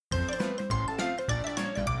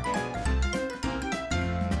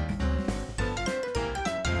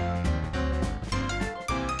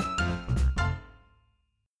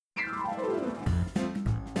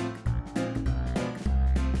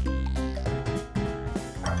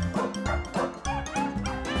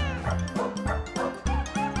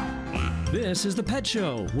This is The Pet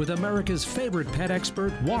Show with America's favorite pet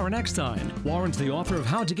expert, Warren Eckstein. Warren's the author of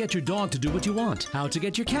How to Get Your Dog to Do What You Want, How to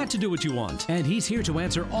Get Your Cat to Do What You Want, and he's here to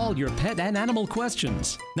answer all your pet and animal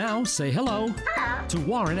questions. Now, say hello to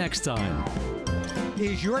Warren Eckstein.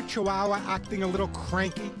 Is your Chihuahua acting a little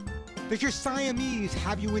cranky? Does your Siamese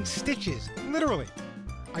have you in stitches, literally?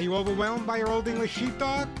 Are you overwhelmed by your Old English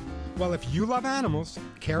Sheepdog? Well, if you love animals,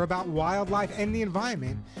 care about wildlife and the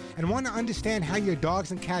environment, and want to understand how your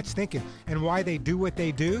dogs and cats think and why they do what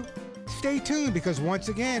they do, stay tuned because once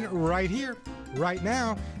again, right here, right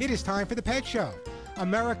now, it is time for The Pet Show.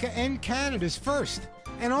 America and Canada's first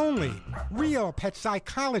and only real pet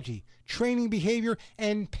psychology, training behavior,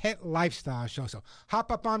 and pet lifestyle show. So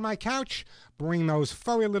hop up on my couch, bring those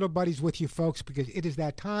furry little buddies with you, folks, because it is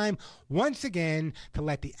that time once again to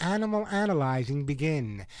let the animal analyzing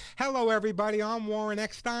begin. Hello, everybody. I'm Warren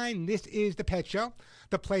Eckstein. This is The Pet Show,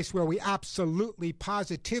 the place where we absolutely,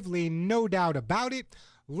 positively, no doubt about it,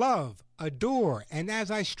 love, adore, and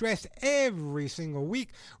as I stress every single week,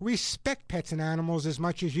 respect pets and animals as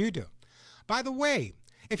much as you do. By the way,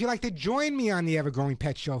 if you'd like to join me on the ever-growing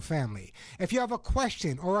Pet Show family, if you have a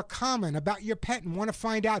question or a comment about your pet and want to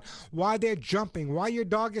find out why they're jumping, why your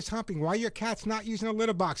dog is humping, why your cat's not using a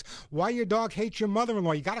litter box, why your dog hates your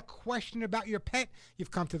mother-in-law, you got a question about your pet,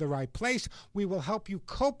 you've come to the right place. We will help you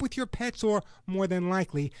cope with your pets or, more than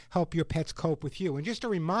likely, help your pets cope with you. And just a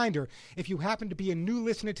reminder, if you happen to be a new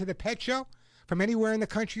listener to the Pet Show from anywhere in the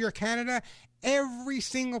country or Canada, every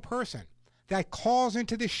single person that calls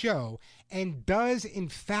into the show and does in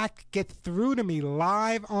fact get through to me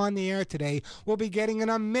live on the air today will be getting an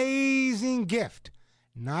amazing gift.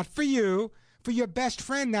 Not for you, for your best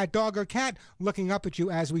friend, that dog or cat looking up at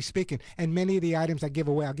you as we speak. And many of the items I give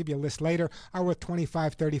away, I'll give you a list later, are worth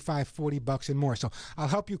 $25, $35, $40 and more. So I'll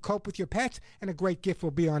help you cope with your pets, and a great gift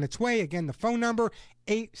will be on its way. Again, the phone number,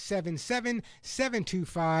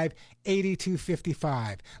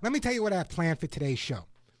 877-725-8255. Let me tell you what I have planned for today's show.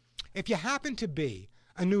 If you happen to be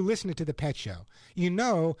a new listener to The Pet Show, you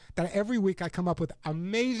know that every week I come up with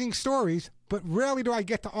amazing stories, but rarely do I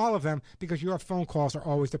get to all of them because your phone calls are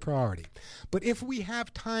always the priority. But if we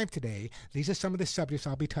have time today, these are some of the subjects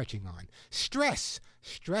I'll be touching on. Stress.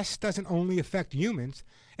 Stress doesn't only affect humans,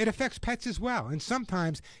 it affects pets as well, and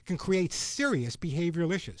sometimes can create serious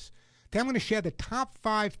behavioral issues. Then I'm going to share the top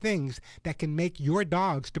 5 things that can make your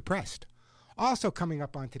dogs depressed. Also coming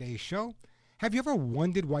up on today's show, have you ever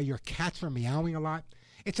wondered why your cats are meowing a lot?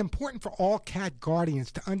 It's important for all cat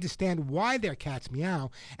guardians to understand why their cats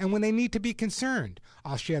meow and when they need to be concerned.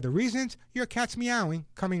 I'll share the reasons your cat's meowing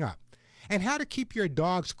coming up. And how to keep your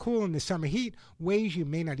dogs cool in the summer heat, ways you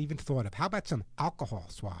may not even thought of. How about some alcohol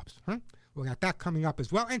swabs? We got that coming up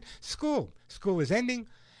as well. And school. School is ending.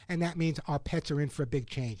 And that means our pets are in for a big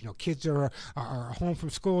change. You know, kids are home from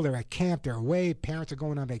school, they're at camp, they're away, parents are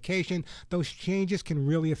going on vacation. Those changes can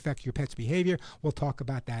really affect your pet's behavior. We'll talk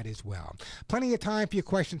about that as well. Plenty of time for your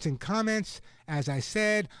questions and comments. As I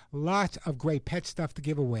said, lots of great pet stuff to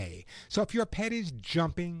give away. So if your pet is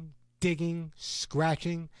jumping, digging,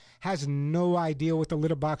 scratching, has no idea what the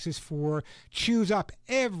litter box is for, chews up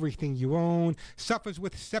everything you own, suffers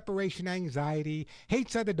with separation anxiety,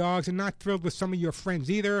 hates other dogs and not thrilled with some of your friends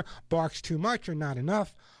either, barks too much or not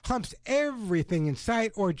enough, humps everything in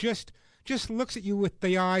sight, or just looks at you with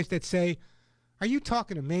the eyes that say, "Are you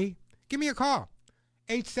talking to me?" Give me a call.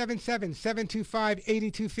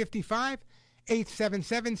 877-725-8255.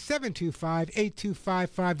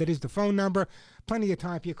 877-725-8255. That is the phone number. Plenty of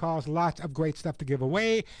time for your calls. Lots of great stuff to give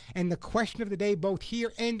away. And the question of the day, both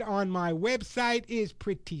here and on my website, is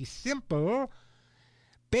pretty simple.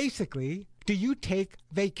 Basically, do you take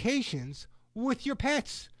vacations with your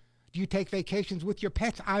pets? Do you take vacations with your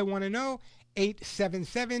pets? I want to know.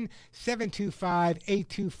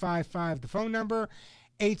 877-725-8255. The phone number.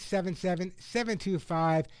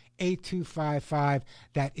 877-725-8255.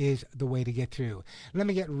 That is the way to get through. Let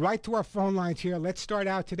me get right to our phone lines here. Let's start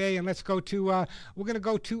out today and let's go to, we're going to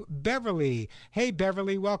go to Beverly. Hey,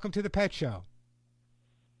 Beverly, welcome to the Pet Show.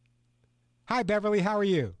 Hi, Beverly, how are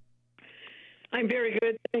you? I'm very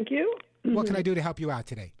good, thank you. What can I do to help you out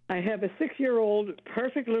today? I have a 6-year-old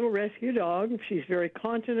perfect little rescue dog. She's very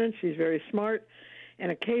continent, she's very smart,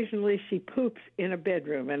 and occasionally she poops in a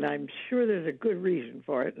bedroom, and I'm sure there's a good reason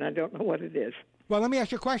for it, and I don't know what it is. Well, let me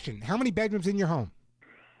ask you a question. How many bedrooms in your home?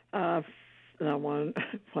 One,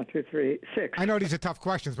 two, three, 6. I know these are tough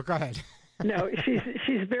questions, but go ahead. No,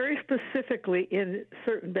 she's very specifically in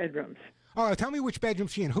certain bedrooms. Oh, tell me which bedroom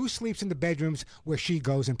she's in. Who sleeps in the bedrooms where she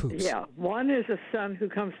goes and poops? Yeah, one is a son who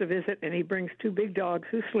comes to visit, and he brings two big dogs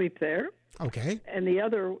who sleep there. Okay. And the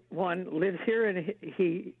other one lives here, and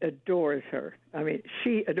he adores her. I mean,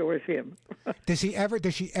 she adores him. Does she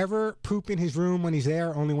ever poop in his room when he's there,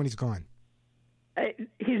 or only when he's gone?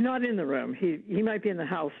 He's not in the room. He might be in the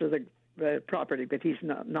house or the property, but he's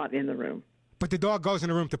not in the room. But the dog goes in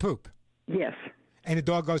the room to poop? Yes. And the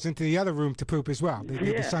dog goes into the other room to poop as well.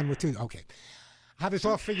 The son with two. Okay. I have this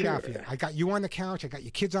all figured out for you. I got you on the couch. I got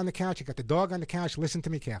your kids on the couch. I got the dog on the couch. Listen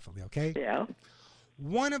to me carefully, okay? Yeah.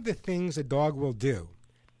 One of the things a dog will do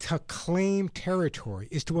to claim territory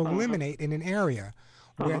is to eliminate in an area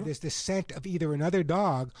where there's the scent of either another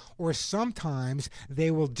dog, or sometimes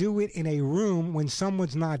they will do it in a room when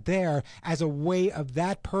someone's not there as a way of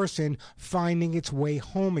that person finding its way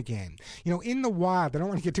home again. You know, in the wild, I don't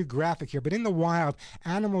want to get too graphic here, but in the wild,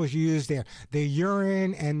 animals use their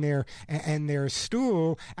urine and their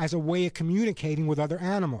stool as a way of communicating with other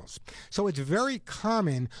animals. So it's very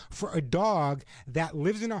common for a dog that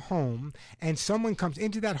lives in a home and someone comes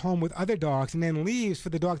into that home with other dogs and then leaves for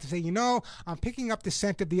the dog to say, you know, I'm picking up the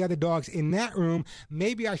scent of the other dogs in that room.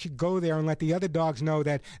 Maybe I should go there and let the other dogs know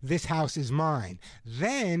that this house is mine.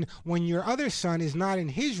 Then, when your other son is not in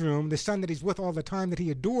his room, the son that he's with all the time that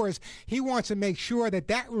he adores, he wants to make sure that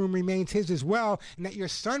that room remains his as well, and that your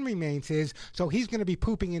son remains his, so he's going to be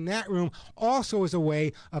pooping in that room also as a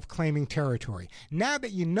way of claiming territory. Now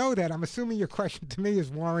that you know that, I'm assuming your question to me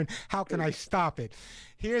is, Warren, how can I stop it?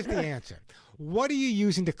 Here's the answer. What are you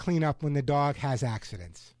using to clean up when the dog has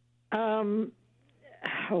accidents?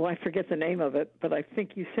 I forget the name of it, but I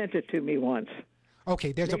think you sent it to me once.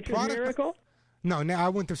 Okay, there's Nature's a product. Miracle? No, I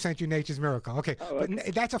wouldn't have sent you Nature's Miracle. Okay, okay.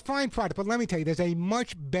 But that's a fine product. But let me tell you, there's a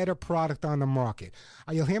much better product on the market.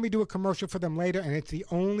 You'll hear me do a commercial for them later, and it's the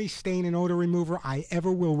only stain and odor remover I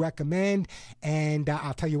ever will recommend. And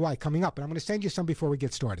I'll tell you why coming up. But I'm going to send you some before we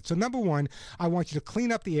get started. So number one, I want you to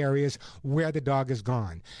clean up the areas where the dog is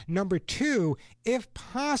gone. Number two, if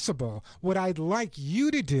possible, what I'd like you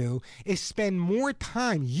to do is spend more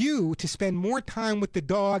time with the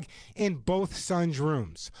dog in both sons'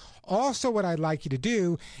 rooms. Also, what I'd like you to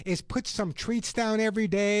do is put some treats down every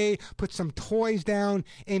day, put some toys down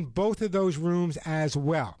in both of those rooms as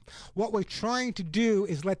well. What we're trying to do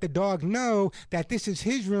is let the dog know that this is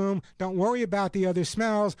his room. Don't worry about the other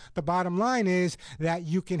smells. The bottom line is that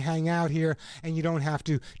you can hang out here and you don't have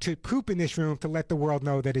to poop in this room to let the world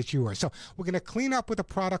know that it's yours. So we're going to clean up with a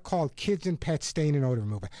product called Kids and Pets Stain and Odor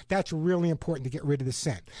Remover. That's really important to get rid of the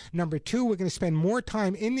scent. Number two, we're going to spend more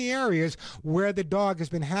time in the areas where the dog has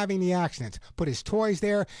been having the accidents. Put his toys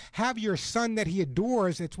there. Have your son that he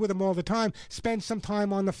adores, that's with him all the time, spend some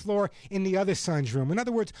time on the floor in the other son's room. In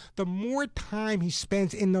other words, the more time he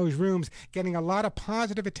spends in those rooms getting a lot of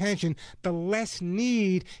positive attention, the less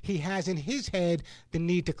need he has in his head, the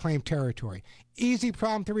need to claim territory. Easy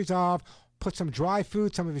problem to resolve. Put some dry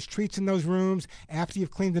food, some of his treats in those rooms after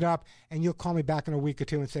you've cleaned it up, and you'll call me back in a week or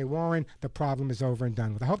two and say, Warren, the problem is over and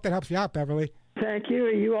done with. I hope that helps you out, Beverly. Thank you.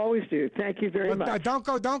 You always do. Thank you very much. Don't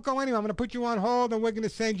go anywhere. I'm going to put you on hold, and we're going to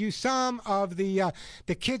send you some of the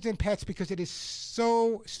Kids and Pets, because it is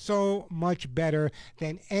so much better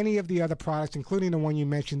than any of the other products, including the one you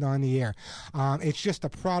mentioned on the air. It's just a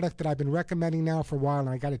product that I've been recommending now for a while, and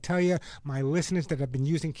I got to tell you, my listeners that have been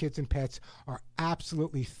using Kids and Pets are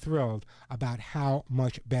absolutely thrilled about how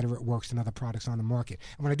much better it works than other products on the market.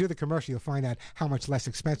 And when I do the commercial, you'll find out how much less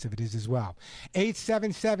expensive it is as well.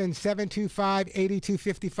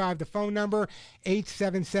 877-725-8255, the phone number,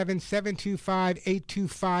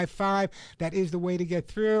 877-725-8255. That is the way to get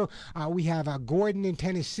through. We have Gordon in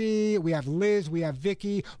Tennessee. We have Liz. We have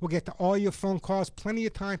Vicky. We'll get to all your phone calls. Plenty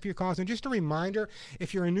of time for your calls. And just a reminder,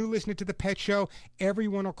 if you're a new listener to The Pet Show,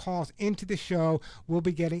 everyone who calls into the show will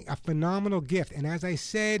be getting a phenomenal gift. And as I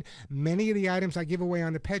said, many of the items I give away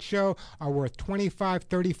on The Pet Show are worth $25,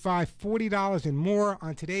 $35, $40 and more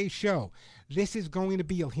on today's show. This is going to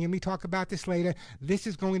be, you'll hear me talk about this later, this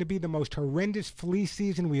is going to be the most horrendous flea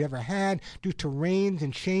season we ever had due to rains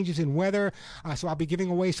and changes in weather. So I'll be giving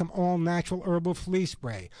away some all-natural herbal flea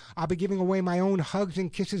spray. I'll be giving away my own Hugs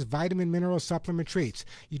and Kisses vitamin mineral supplement treats.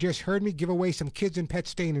 You just heard me give away some Kids and Pet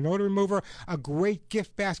Stain and Odor Remover, a great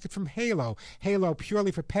gift basket from Halo. Halo,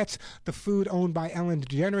 purely for pets, the food owned by Ellen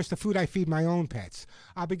DeGeneres, the food I feed my own pets.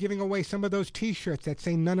 I'll be giving away some of those T-shirts that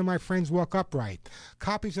say none of my friends walk upright.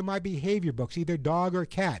 Copies of my behavior books, either dog or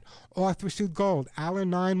cat. Arthur Suit Gold, Aller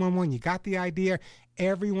 911. You got the idea.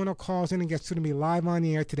 Everyone who calls in and gets to be live on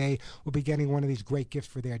the air today will be getting one of these great gifts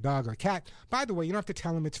for their dog or cat. By the way, you don't have to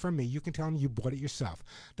tell them it's from me. You can tell them you bought it yourself.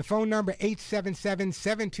 The phone number,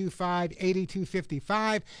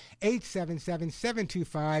 877-725-8255,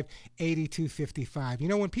 877-725-8255. You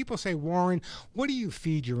know, when people say, Warren, what do you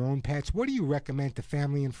feed your own pets? What do you recommend to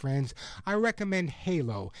family and friends? I recommend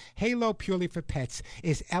Halo. Halo Purely for Pets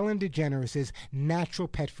is Ellen DeGeneres' natural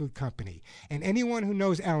pet food company. And anyone who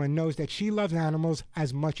knows Ellen knows that she loves animals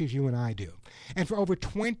as much as you and I do. And for over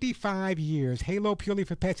 25 years, Halo Purely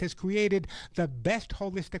for Pets has created the best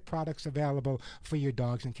holistic products available for your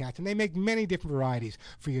dogs and cats. And they make many different varieties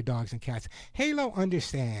for your dogs and cats. Halo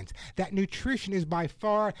understands that nutrition is by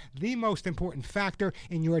far the most important factor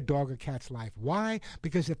in your dog or cat's life. Why?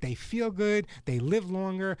 Because if they feel good, they live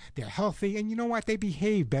longer, they're healthy, and you know what? They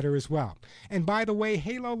behave better as well. And by the way,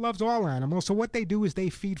 Halo loves all animals, so what they do is they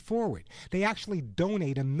feed forward. They actually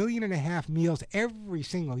donate 1.5 million meals every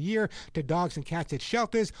single year to dogs and cats at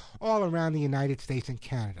shelters all around the United States and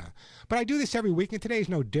Canada. But I do this every week, and today is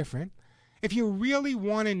no different. If you really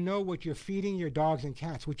want to know what you're feeding your dogs and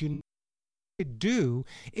cats, what you need to do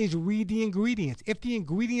is read the ingredients. If the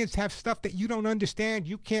ingredients have stuff that you don't understand,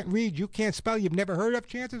 you can't read, you can't spell, you've never heard of,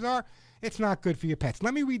 chances are it's not good for your pets.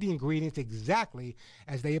 Let me read the ingredients exactly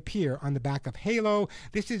as they appear on the back of Halo.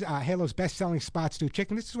 This is Halo's best-selling spot stew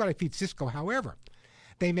chicken. This is what I feed Cisco. However,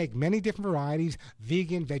 they make many different varieties,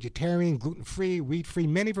 vegan, vegetarian, gluten-free, wheat-free,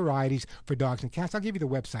 many varieties for dogs and cats. I'll give you the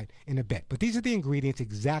website in a bit. But these are the ingredients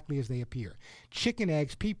exactly as they appear. Chicken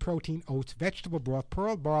eggs, pea protein, oats, vegetable broth,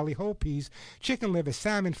 pearl barley, whole peas, chicken liver,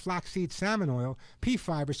 salmon, flaxseed, salmon oil, pea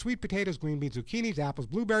fiber, sweet potatoes, green beans, zucchinis, apples,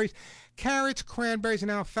 blueberries, carrots, cranberries,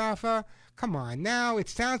 and alfalfa. Come on now, it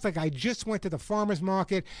sounds like I just went to the farmer's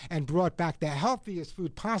market and brought back the healthiest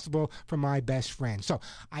food possible for my best friend. So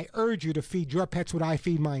I urge you to feed your pets what I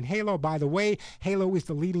feed mine. Halo, by the way, Halo is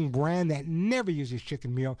the leading brand that never uses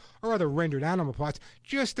chicken meal or other rendered animal parts,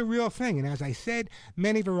 just the real thing. And as I said,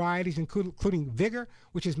 many varieties, including Vigor,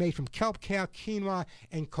 which is made from kelp, kale, quinoa,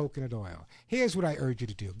 and coconut oil. Here's what I urge you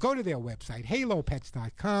to do. Go to their website,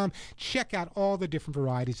 halopets.com. Check out all the different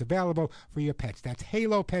varieties available for your pets. That's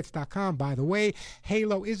halopets.com. By the way,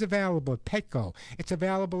 Halo is available at Petco. It's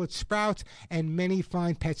available at Sprouts and many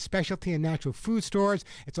fine pet specialty and natural food stores.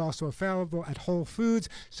 It's also available at Whole Foods.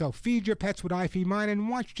 So feed your pets what I feed mine and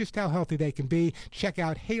watch just how healthy they can be. Check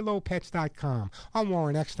out halopets.com. I'm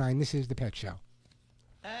Warren Eckstein. This is The Pet Show.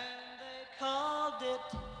 And they called it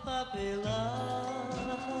puppy love.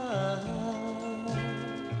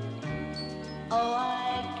 Oh,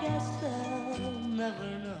 I guess they'll never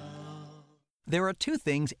know. There are two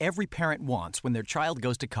things every parent wants when their child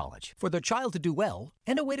goes to college. For their child to do well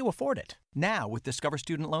and a way to afford it. Now, with Discover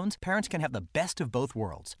Student Loans, parents can have the best of both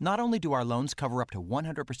worlds. Not only do our loans cover up to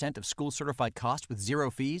 100% of school-certified costs with zero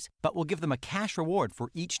fees, but we'll give them a cash reward for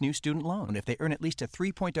each new student loan if they earn at least a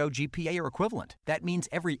 3.0 GPA or equivalent. That means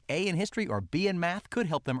every A in history or B in math could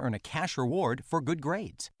help them earn a cash reward for good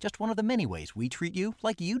grades. Just one of the many ways we treat you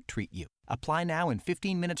like you'd treat you. Apply now in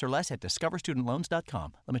 15 minutes or less at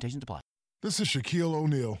discoverstudentloans.com. Limitations apply. This is Shaquille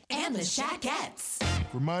O'Neal. And the Shaquettes.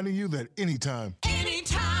 Reminding you that anytime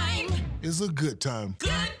is a good time.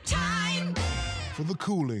 Good time. For the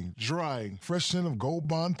cooling, drying, fresh scent of Gold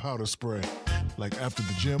Bond powder spray. Like after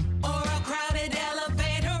the gym. Or a crowded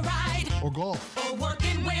elevator ride. Or golf. Or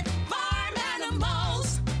working with farm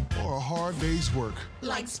animals. Or a hard day's work.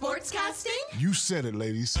 Like sportscasting. You said it,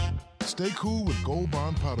 ladies. Stay cool with Gold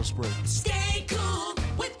Bond powder spray. Stay cool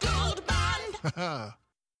with Gold Bond.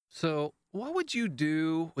 So what would you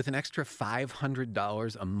do with an extra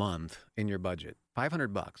 $500 a month in your budget?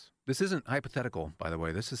 $500. This isn't hypothetical, by the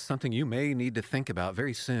way. This is something you may need to think about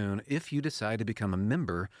very soon if you decide to become a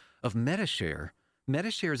member of Medi-Share.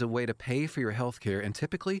 Medi-Share is a way to pay for your health care, and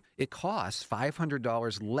typically it costs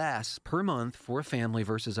 $500 less per month for a family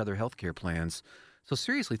versus other health care plans. So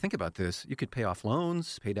seriously, think about this. You could pay off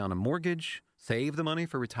loans, pay down a mortgage, save the money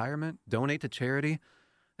for retirement, donate to charity.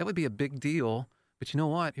 That would be a big deal. But you know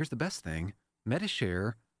what? Here's the best thing.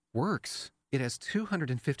 Medi-Share works. It has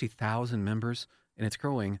 250,000 members, and it's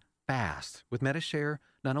growing fast. With Medi-Share,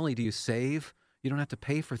 not only do you save, you don't have to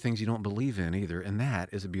pay for things you don't believe in either, and that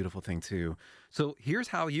is a beautiful thing too. So here's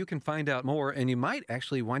how you can find out more, and you might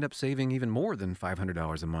actually wind up saving even more than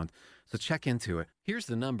 $500 a month. So check into it. Here's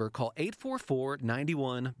the number. Call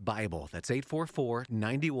 844-91-BIBLE. That's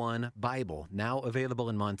 844-91-BIBLE. Now available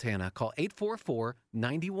in Montana. Call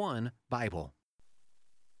 844-91-BIBLE.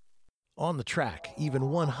 On the track, even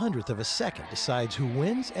 1/100th of a second decides who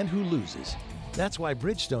wins and who loses. That's why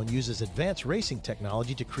Bridgestone uses advanced racing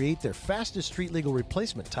technology to create their fastest street-legal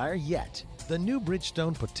replacement tire yet, The new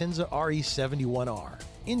Bridgestone Potenza RE71R.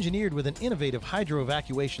 Engineered with an innovative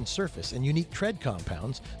hydro-evacuation surface and unique tread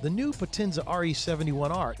compounds, the new Potenza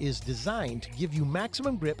RE71R is designed to give you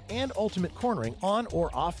maximum grip and ultimate cornering on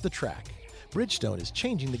or off the track. Bridgestone is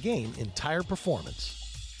changing the game in tire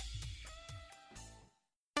performance.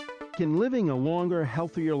 Can living a longer,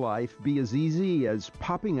 healthier life be as easy as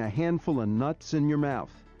popping a handful of nuts in your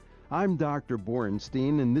mouth? I'm Dr.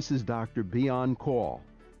 Borenstein, and this is Dr. B on Call.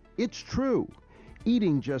 It's true.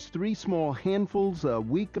 Eating just 3 small handfuls a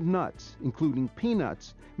week of nuts, including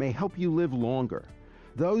peanuts, may help you live longer.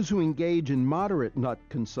 Those who engage in moderate nut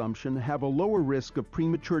consumption have a lower risk of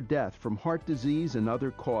premature death from heart disease and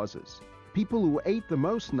other causes. People who ate the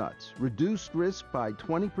most nuts reduced risk by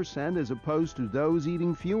 20% as opposed to those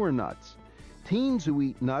eating fewer nuts. Teens who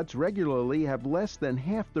eat nuts regularly have less than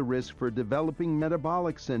half the risk for developing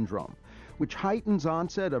metabolic syndrome, which heightens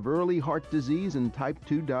onset of early heart disease and type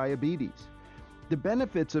 2 diabetes. The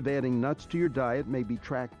benefits of adding nuts to your diet may be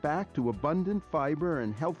tracked back to abundant fiber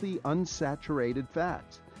and healthy unsaturated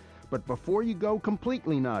fats. But before you go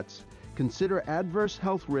completely nuts, consider adverse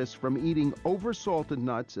health risks from eating oversalted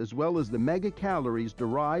nuts as well as the megacalories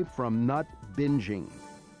derived from nut binging.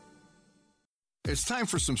 It's time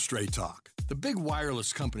for some straight talk. The big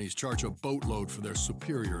wireless companies charge a boatload for their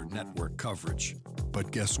superior network coverage.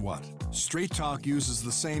 But guess what? Straight Talk uses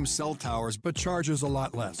the same cell towers but charges a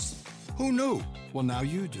lot less. Who knew? Well, now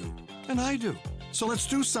you do. And I do. So let's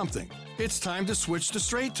do something. It's time to switch to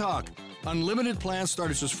Straight Talk. Unlimited plans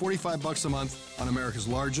start at just $45 a month on America's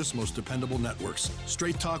largest, most dependable networks.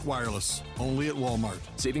 Straight Talk Wireless, only at Walmart.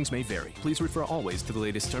 Savings may vary. Please refer always to the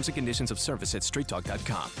latest terms and conditions of service at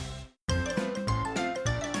straighttalk.com.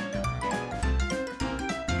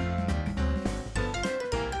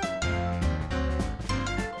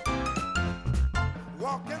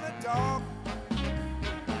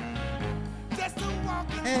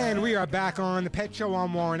 And we are back on the Pet Show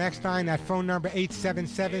on Warren Eckstein. That phone number,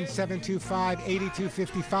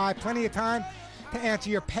 877-725-8255. Plenty of time to answer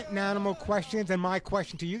your pet and animal questions. And my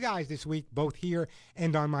question to you guys this week, both here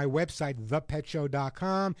and on my website,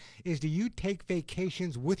 thepetshow.com, is do you take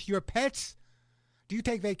vacations with your pets? Do you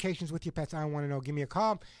take vacations with your pets? I want to know. Give me a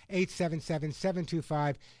call,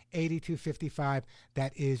 877-725-8255.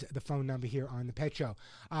 That is the phone number here on the Pet Show.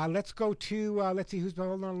 Let's go to, let's see who's been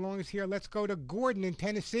holding on longest here. Let's go to Gordon in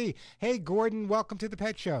Tennessee. Hey, Gordon, welcome to the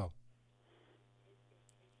Pet Show.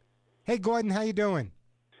 Hey, Gordon, how you doing?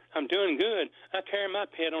 I'm doing good. I carry my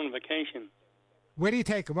pet on vacation. Where do you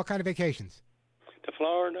take him? What kind of vacations? To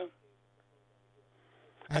Florida.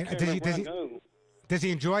 Does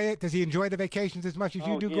he enjoy it? Does he enjoy the vacations as much as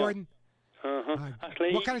you do, yeah. Gordon? I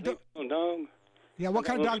sleep. What kind of dog? Yeah, what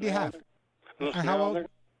kind of dog do you have?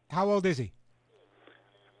 How old is he?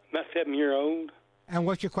 About 7 years old. And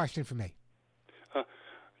what's your question for me?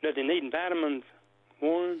 Does he need vitamins,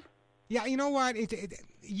 Warren? Yeah, you know what?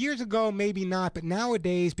 Years ago, maybe not, but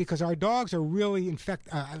nowadays, because our dogs are really,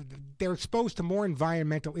 they're exposed to more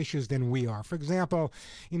environmental issues than we are. For example,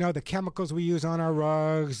 the chemicals we use on our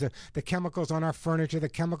rugs, the chemicals on our furniture, the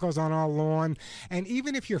chemicals on our lawn. And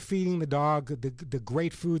even if you're feeding the dog the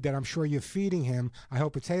great food that I'm sure you're feeding him, I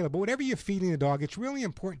hope it's Taylor, but whatever you're feeding the dog, it's really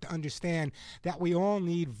important to understand that we all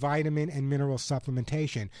need vitamin and mineral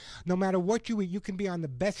supplementation. No matter what you eat, you can be on the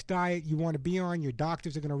best diet you want to be on. Your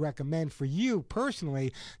doctors are going to recommend for you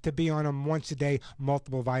personally to be on them once a day,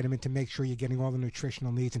 multiple vitamin, to make sure you're getting all the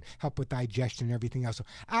nutritional needs and help with digestion and everything else. So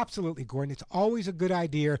absolutely, Gordon, it's always a good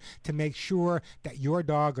idea to make sure that your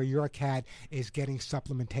dog or your cat is getting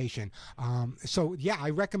supplementation. So yeah, I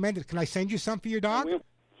recommend it. Can I send you some for your dog? I will.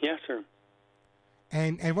 Yes, sir.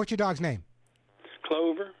 And what's your dog's name?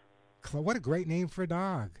 Clover. What a great name for a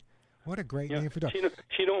dog. What a great name for a dog. She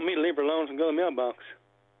don't want me to leave her alone and go to the mailbox.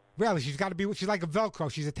 Really, she's like a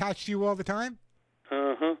Velcro. She's attached to you all the time?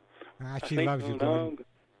 Uh-huh. She loves you, Gordon.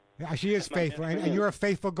 Yeah, she is faithful, and you're a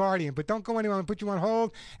faithful guardian. But don't go anywhere. I'm going to put you on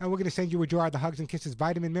hold, and we're going to send you a jar of the Hugs and Kisses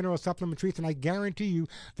vitamin mineral supplement treats, and I guarantee you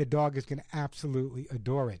the dog is going to absolutely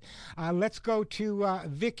adore it. Let's go to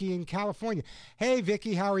Vicky in California. Hey,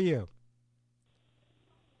 Vicky, how are you?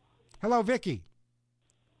 Hello, Vicky.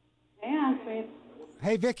 Hey, Alfred.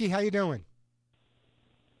 Hey, Vicky, how you doing?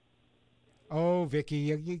 Oh, Vicky,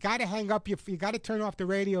 you got to hang up. You got to turn off the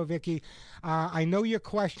radio, Vicky. I know your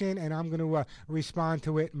question, and I'm going to respond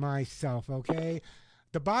to it myself, okay?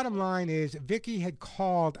 The bottom line is Vicky had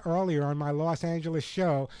called earlier on my Los Angeles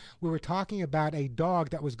show. We were talking about a dog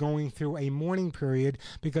that was going through a mourning period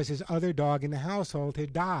because his other dog in the household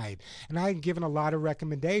had died. And I had given a lot of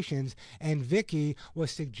recommendations, and Vicky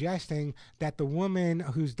was suggesting that the woman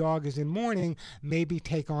whose dog is in mourning maybe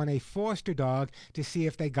take on a foster dog to see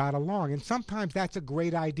if they got along. And sometimes that's a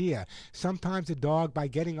great idea. Sometimes a dog, by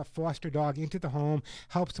getting a foster dog into the home,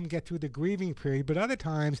 helps them get through the grieving period. But other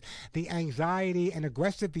times, the anxiety and aggressive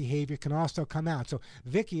behavior can also come out. So,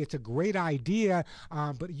 Vicky, it's a great idea,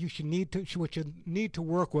 but what you need to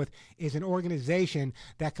work with is an organization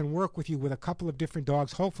that can work with you with a couple of different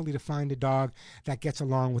dogs, hopefully to find a dog that gets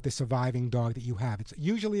along with the surviving dog that you have. It's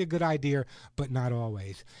usually a good idea, but not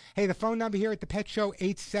always. Hey, the phone number here at the Pet Show,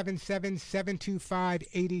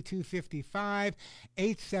 877-725-8255,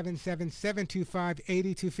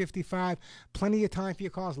 877-725-8255. Plenty of time for your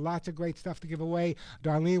calls, lots of great stuff to give away.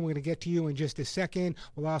 Darlene, we're going to get to you in just a second.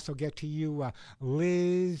 We'll also get to you,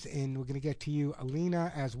 Liz, and we're going to get to you,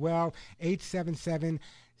 Alina, as well.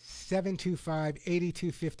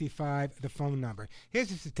 877-725-8255, the phone number.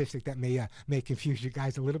 Here's a statistic that may confuse you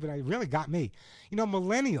guys a little bit. It really got me. You know,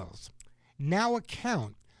 millennials now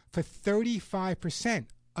account for 35%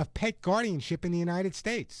 of pet guardianship in the United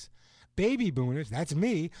States. Baby boomers, that's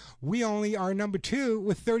me, we only are number 2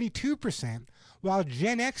 with 32%, while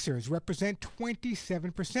Gen Xers represent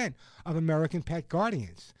 27% of American pet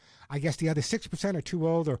guardians. I guess the other 6% are too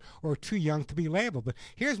old or too young to be labeled. But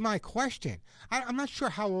here's my question. I'm not sure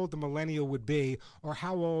how old the millennial would be or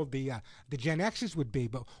how old the Gen Xers would be,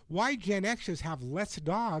 but why Gen Xers have less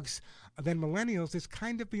dogs than millennials is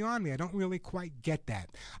kind of beyond me. I don't really quite get that.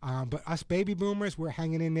 But us baby boomers, we're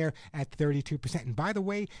hanging in there at 32%. And by the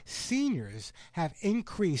way, seniors have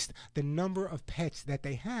increased the number of pets that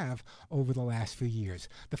they have over the last few years.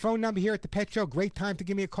 The phone number here at the Pet Show, great time to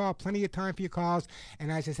give me a call. Plenty of time for your calls. And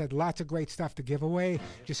as I said, lots of great stuff to give away.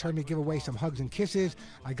 Just heard me give away some hugs and kisses.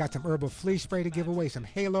 I got some herbal flea spray to give away, some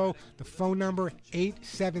Halo. The phone number,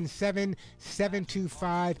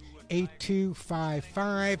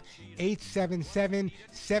 877-725-8255,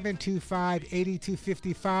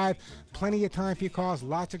 877-725-8255. Plenty of time for your calls.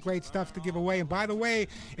 Lots of great stuff to give away. And by the way,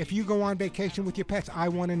 if you go on vacation with your pets, I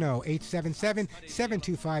want to know.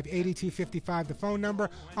 877-725-8255, the phone number.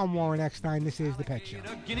 I'm Warren Eckstein. This is The Pet Show.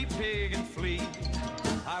 A guinea pig and flea.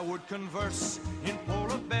 I would converse in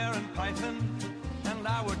polar bear and python, and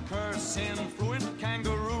I would curse in fluent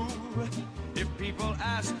kangaroo. If people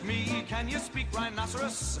ask me, can you speak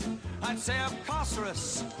rhinoceros? I'd say, of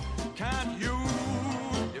course, can't you?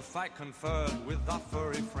 If I conferred with our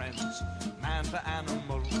furry friends, man to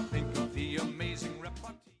animal, think of the amazing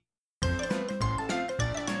repartee.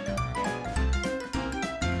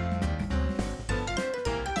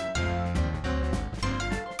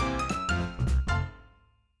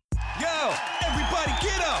 Yo, everybody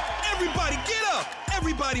get up! Everybody get up!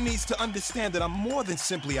 Everybody needs to understand that I'm more than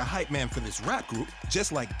simply a hype man for this rap group,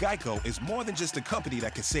 just like Geico is more than just a company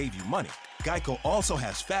that can save you money. Geico also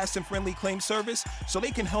has fast and friendly claim service, so they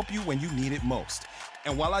can help you when you need it most.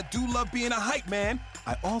 And while I do love being a hype man,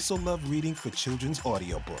 I also love reading for children's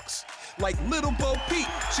audiobooks. Like Little Bo Peep,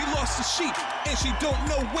 she lost the sheep, and she don't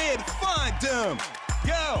know where to find them.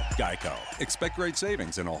 Yo! Geico. Expect great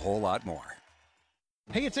savings and a whole lot more.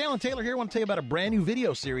 Hey, it's Alan Taylor here. I want to tell you about a brand new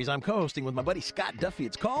video series I'm co-hosting with my buddy Scott Duffy.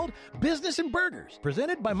 It's called Business and Burgers,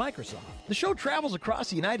 presented by Microsoft. The show travels across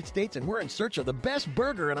the United States, and we're in search of the best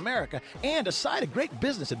burger in America and a side of great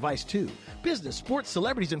business advice, too. Business, sports,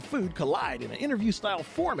 celebrities, and food collide in an interview-style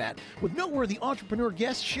format with noteworthy entrepreneur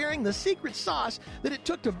guests sharing the secret sauce that it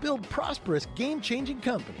took to build prosperous, game-changing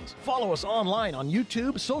companies. Follow us online on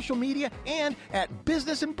YouTube, social media, and at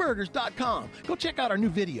businessandburgers.com. Go check out our new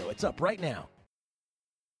video. It's up right now.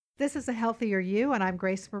 This is A Healthier You, and I'm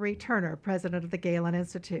Grace Marie Turner, president of the Galen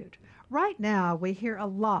Institute. Right now, we hear a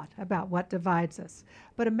lot about what divides us,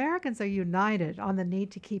 but Americans are united on the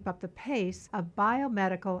need to keep up the pace of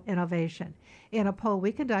biomedical innovation. In a poll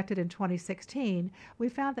we conducted in 2016, we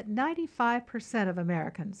found that 95% of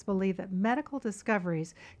Americans believe that medical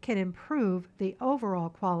discoveries can improve the overall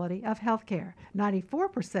quality of healthcare.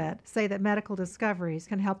 94% say that medical discoveries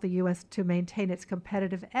can help the U.S. to maintain its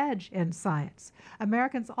competitive edge in science.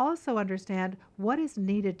 Americans also understand what is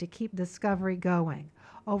needed to keep discovery going.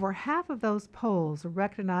 Over half of those polls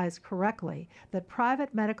recognize correctly that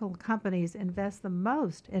private medical companies invest the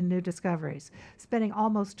most in new discoveries, spending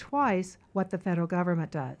almost twice what the federal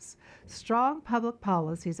government does. Strong public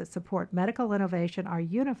policies that support medical innovation are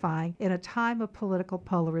unifying in a time of political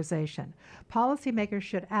polarization. Policymakers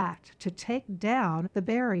should act to take down the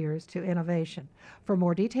barriers to innovation. For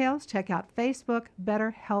more details, check out Facebook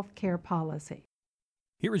Better Healthcare Policy.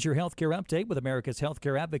 Here is your healthcare update with America's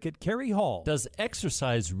healthcare advocate, Carrie Hall. Does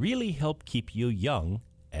exercise really help keep you young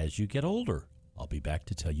as you get older? I'll be back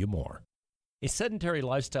to tell you more. A sedentary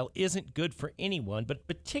lifestyle isn't good for anyone, but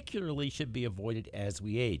particularly should be avoided as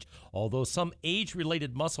we age. Although some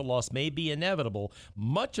age-related muscle loss may be inevitable,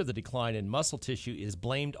 much of the decline in muscle tissue is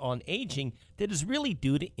blamed on aging that is really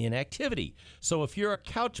due to inactivity. So if you're a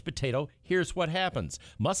couch potato, here's what happens.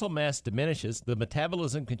 Muscle mass diminishes, the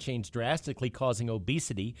metabolism can change drastically, causing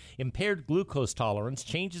obesity, impaired glucose tolerance,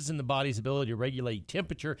 changes in the body's ability to regulate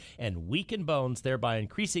temperature, and weaken bones, thereby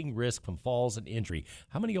increasing risk from falls and injury.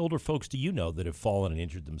 How many older folks do you know that have fallen and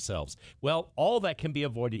injured themselves? Well, all that can be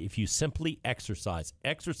avoided if you simply exercise.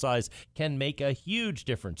 Exercise can make a huge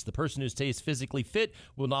difference. The person who stays physically fit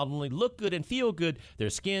will not only look good and feel good, their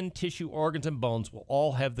skin, tissue, organs, and bones will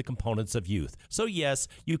all have the components of youth. So yes,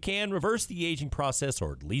 you can reverse the aging process,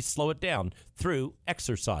 or at least slow it down, through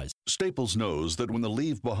exercise. Staples knows that when the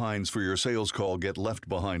leave-behinds for your sales call get left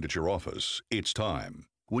behind at your office, it's time.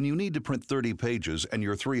 When you need to print 30 pages and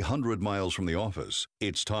you're 300 miles from the office,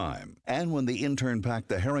 it's time. And when the intern packed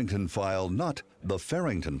the Harrington file, not the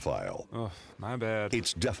Farrington file. Oh, my bad.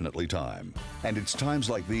 It's definitely time. And it's times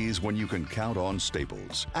like these when you can count on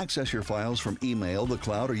Staples. Access your files from email, the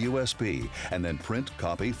cloud, or USB, and then print,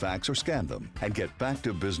 copy, fax, or scan them, and get back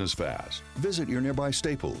to business fast. Visit your nearby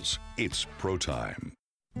Staples. It's pro time.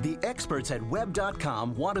 The experts at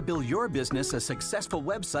Web.com want to build your business a successful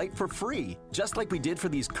website for free, just like we did for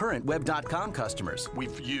these current Web.com customers.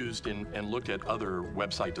 We've used and looked at other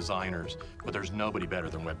website designers, but there's nobody better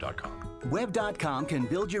than Web.com. Web.com can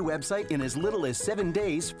build your website in as little as 7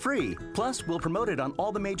 days free. Plus, we'll promote it on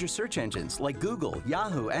all the major search engines like Google,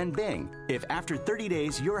 Yahoo, and Bing. If after 30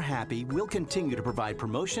 days you're happy, we'll continue to provide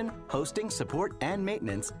promotion, hosting, support, and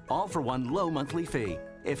maintenance, all for one low monthly fee.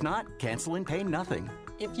 If not, cancel and pay nothing.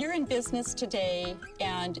 If you're in business today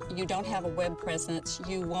and you don't have a web presence,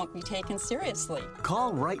 you won't be taken seriously.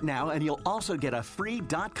 Call right now and you'll also get a free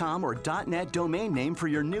 .com or .net domain name for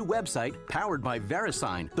your new website, powered by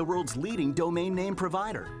VeriSign, the world's leading domain name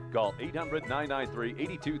provider. Call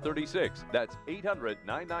 800-993-8236. That's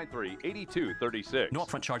 800-993-8236. No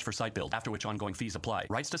upfront charge for site build, after which ongoing fees apply.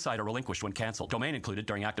 Rights to site are relinquished when canceled. Domain included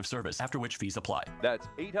during active service, after which fees apply. That's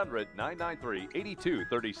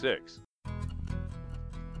 800-993-8236.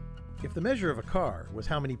 If the measure of a car was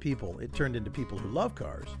how many people it turned into people who love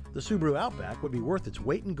cars, the Subaru Outback would be worth its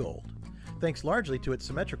weight in gold, thanks largely to its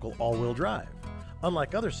symmetrical all-wheel drive.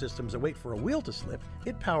 Unlike other systems that wait for a wheel to slip,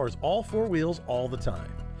 it powers all 4 wheels all the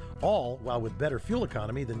time, all while with better fuel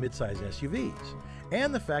economy than midsize SUVs.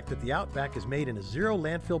 And the fact that the Outback is made in a zero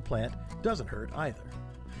landfill plant doesn't hurt either.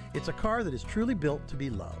 It's a car that is truly built to be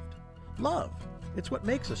loved. Love. It's what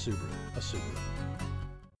makes a Subaru a Subaru.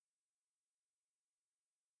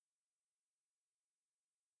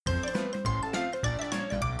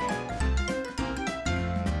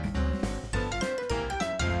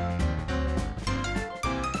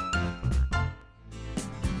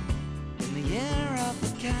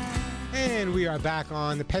 And we are back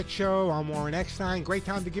on The Pet Show. I'm Warren Eckstein. Great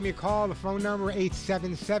time to give me a call. The phone number,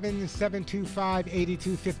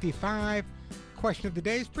 877-725-8255. Question of the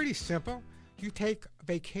day is pretty simple. Do you take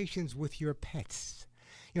vacations with your pets?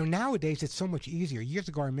 You know, nowadays it's so much easier. Years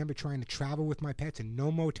ago, I remember trying to travel with my pets, and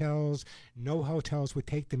no motels, no hotels would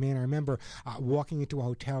take them in. I remember walking into a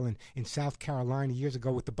hotel in South Carolina years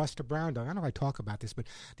ago with the Buster Brown dog. I don't know if I talk about this, but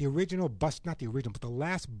the original not the original, but the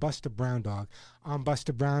last Buster Brown dog. I'm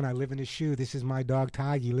Buster Brown. I live in his shoe. This is my dog,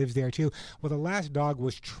 Tig. He lives there, too. Well, the last dog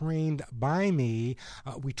was trained by me.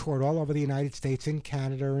 We toured all over the United States, in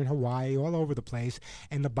Canada, in Hawaii, all over the place.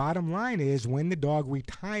 And the bottom line is, when the dog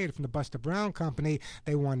retired from the Buster Brown Company,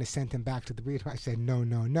 they wanted to send him back to the breeder. I said,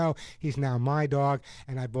 no. He's now my dog,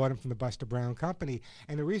 and I bought him from the Buster Brown Company.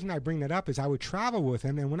 And the reason I bring that up is I would travel with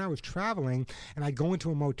him, and when I was traveling and I'd go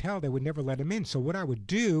into a motel, they would never let him in. So what I would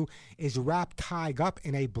do is wrap Tig up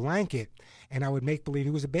in a blanket, and I would make believe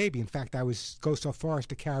he was a baby. In fact, I would go so far as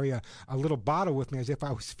to carry a little bottle with me as if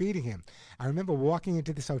I was feeding him. I remember walking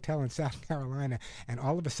into this hotel in South Carolina, and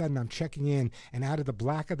all of a sudden I'm checking in, and out of the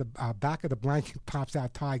back of the blanket pops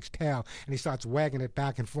out Tig's tail, and he starts wagging it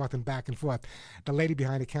back and forth and back and forth. The lady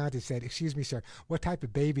behind the counter said, "Excuse me, sir, what type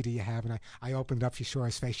of baby do you have?" And I opened up, she saw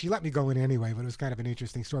his face. She let me go in anyway, but it was kind of an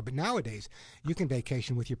interesting story. But nowadays, you can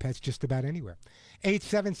vacation with your pets just about anywhere.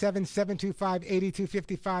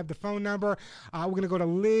 877-725-8255, the phone number. We're going to go to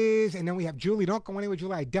Liz, and then we have Julie. Don't go anywhere,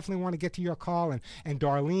 Julie. I definitely want to get to your call, and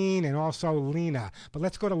Darlene, and also Lena. But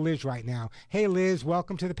let's go to Liz right now. Hey, Liz,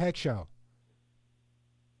 welcome to the Pet Show.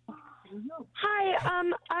 Hi,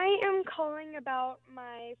 I am calling about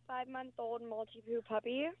my 5-month-old Maltipoo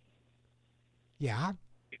puppy. Yeah?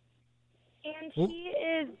 And Well- he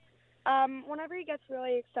is, whenever he gets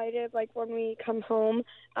really excited, like when we come home,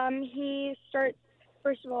 he starts,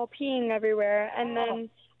 first of all, peeing everywhere and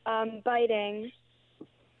then biting.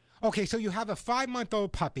 Okay, so you have a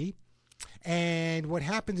 5-month-old puppy. And what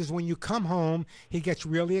happens is when you come home, he gets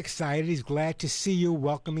really excited. He's glad to see you,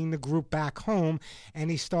 welcoming the group back home, and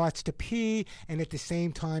he starts to pee, and at the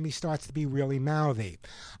same time, he starts to be really mouthy.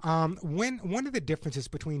 One of the differences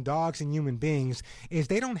between dogs and human beings is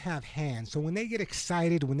they don't have hands. So when they get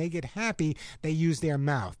excited, when they get happy, they use their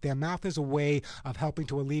mouth. Their mouth is a way of helping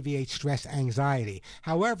to alleviate stress, anxiety.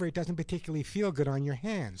 However, it doesn't particularly feel good on your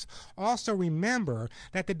hands. Also, remember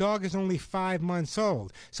that the dog is only 5 months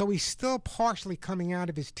old, so he's still partially coming out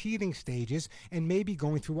of his teething stages and maybe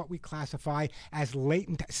going through what we classify as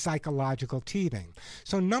latent psychological teething.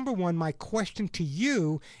 So number one, my question to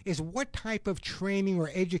you is, what type of training or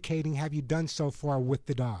educating have you done so far with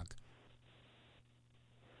the dog?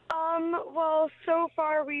 Well, so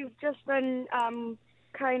far we've just been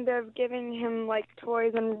kind of giving him like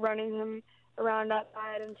toys and running him around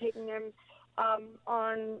outside and taking him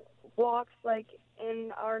on walks like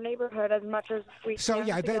in our neighborhood as much as we can. So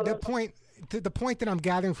yeah, the point that I'm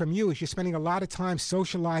gathering from you is you're spending a lot of time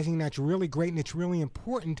socializing. That's really great and it's really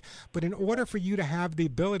important. But in order for you to have the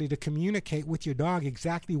ability to communicate with your dog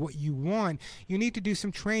exactly what you want, you need to do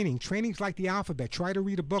some training. Training's like the alphabet. Try to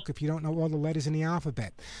read a book if you don't know all the letters in the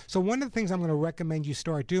alphabet. So one of the things I'm going to recommend you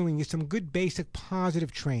start doing is some good basic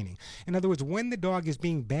positive training. In other words, when the dog is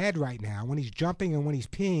being bad right now, when he's jumping and when he's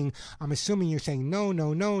peeing, I'm assuming you're saying, no,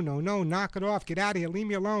 no, no, no, no, knock it off, get out of here, leave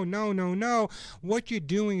me alone, no, no, no. What you're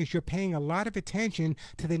doing is you're paying a lot of attention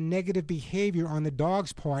to the negative behavior on the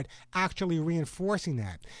dog's part, actually reinforcing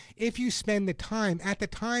that. If you spend the time, at the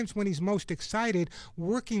times when he's most excited,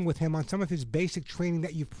 working with him on some of his basic training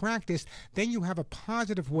that you've practiced, then you have a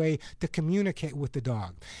positive way to communicate with the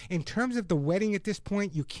dog. In terms of the wetting at this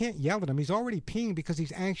point, you can't yell at him. He's already peeing because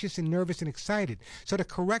he's anxious and nervous and excited. So to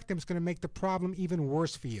correct him is going to make the problem even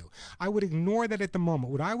worse for you. I would ignore that at the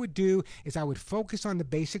moment. What I would do is I would focus on the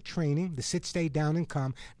basic training, the sit, stay, down, and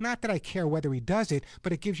come. Not that I care whether he does it,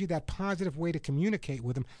 but it gives you that positive way to communicate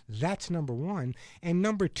with him. That's number one. And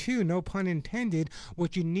number two, no pun intended,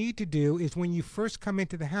 what you need to do is when you first come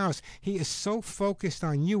into the house, he is so focused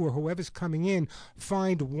on you or whoever's coming in,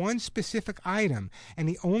 find one specific item. And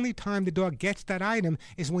the only time the dog gets that item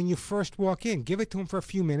is when you first walk in. Give it to him for a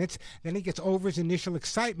few minutes, then he gets over his initial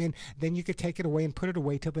excitement, then you could take it away and put it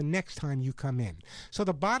away till the next time you come in. So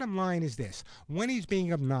the bottom line is this: when he's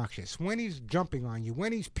being obnoxious, when he's jumping on you,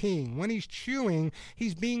 when he's peeing, when he's chewing,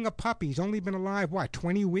 he's being a puppy. He's only been alive,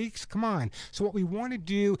 20 weeks? Come on. So what we want to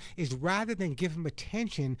do is, rather than give him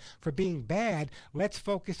attention for being bad, let's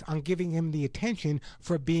focus on giving him the attention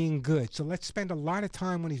for being good. So let's spend a lot of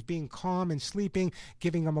time when he's being calm and sleeping,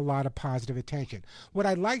 giving him a lot of positive attention. What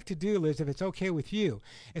I'd like to do, Liz, if it's okay with you,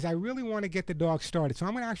 is I really want to get the dog started. So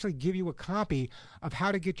I'm going to actually give you a copy of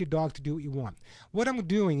how to get your dog to do what you want. What I'm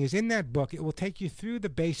doing is, in that book, it will take you through the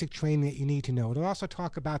basic training that you need to know. It'll also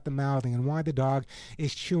talk about the mouthing and why the dog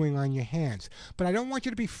is chewing on your hands. But I don't want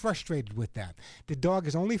you to be frustrated with that. The dog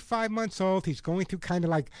is only 5 months old. He's going through kind of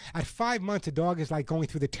like, at 5 months, a dog is like going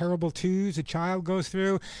through the terrible twos a child goes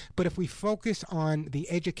through. But if we focus on the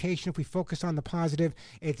education, if we focus on the positive,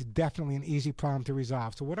 it's definitely an easy problem to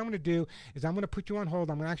resolve. So what I'm going to do is I'm going to put you on hold.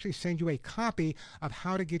 I'm going to actually send you a copy of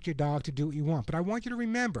how to get your dog to do what you want. But I want you to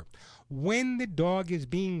remember, when the dog is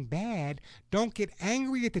being bad, don't get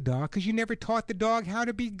angry at the dog because you never taught the dog how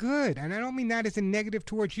to be good. And I don't mean that as a negative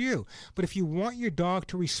towards you. But if you want your dog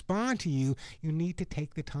to respond to you, you need to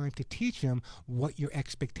take the time to teach him what your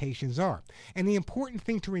expectations are. And the important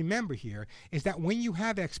thing to remember here is that when you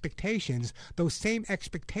have expectations, those same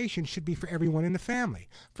expectations should be for everyone in the family.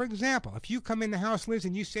 For example, if you come in the house, Liz,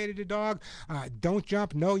 and you say to the dog, don't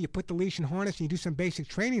jump, no, you put the leash and harness and you do some basic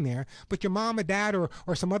training there, but your mom or dad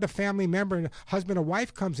or some other family member, husband or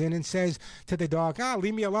wife, comes in and says to the dog,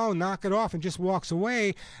 leave me alone, knock it off, and just walks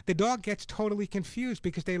away, the dog gets totally confused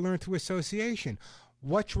because they learn through association.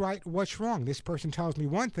 What's right, what's wrong? This person tells me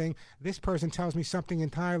one thing, this person tells me something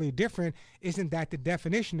entirely different. Isn't that the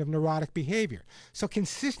definition of neurotic behavior? So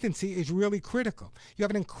consistency is really critical. You have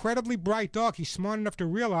an incredibly bright dog. He's smart enough to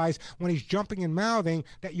realize when he's jumping and mouthing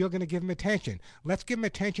that you're going to give him attention. Let's give him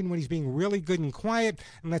attention when he's being really good and quiet,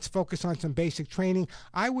 and let's focus on some basic training.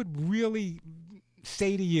 I would really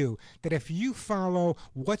say to you that if you follow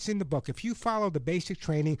what's in the book, if you follow the basic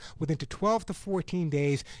training within 12 to 14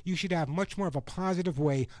 days, you should have much more of a positive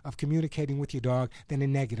way of communicating with your dog than a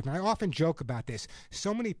negative. And I often joke about this.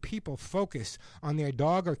 So many people focus on their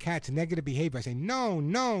dog or cat's negative behavior. I say, no,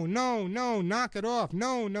 no, no, no, knock it off.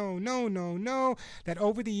 No, no, no, no, no. That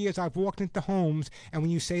over the years I've walked into homes, and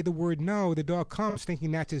when you say the word no, the dog comes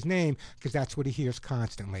thinking that's his name because that's what he hears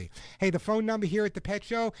constantly. Hey, the phone number here at the Pet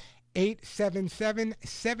Show,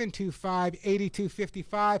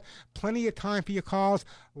 877-725-8255. Plenty of time for your calls.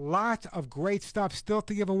 Lots of great stuff still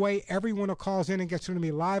to give away. Everyone who calls in and gets through to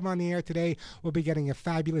me live on the air today will be getting a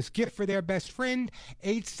fabulous gift for their best friend.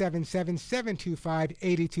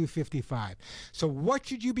 877-725-8255. So what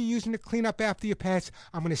should you be using to clean up after your pets?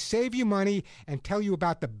 I'm going to save you money and tell you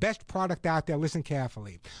about the best product out there. Listen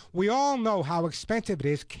carefully. We all know how expensive it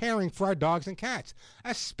is caring for our dogs and cats,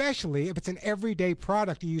 especially if it's an everyday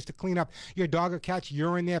product you use to clean up your dog or cat's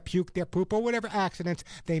urine, their puke, their poop, or whatever accidents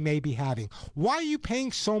they may be having. Why are you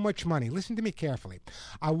paying so much money? Listen to me carefully.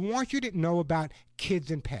 I want you to know about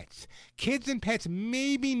Kids and Pets. Kids and Pets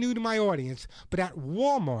may be new to my audience, but at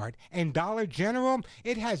Walmart and Dollar General,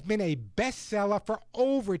 it has been a bestseller for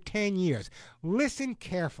over 10 years. Listen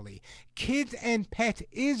carefully. Kids and Pets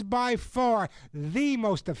is by far the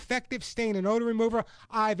most effective stain and odor remover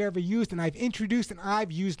I've ever used, and I've introduced, and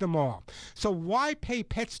I've used them all. So why pay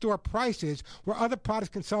pet store prices where other products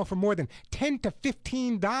can sell for more than $10 to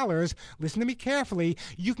 $15? Listen to me carefully.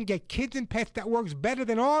 You can get Kids and Pets that works better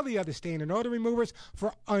than all the other stain and odor removers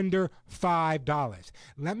for under $5.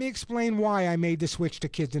 Let me explain why I made the switch to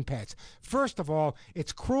Kids and Pets. First of all,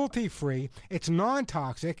 it's cruelty-free, it's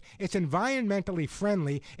non-toxic, it's environmentally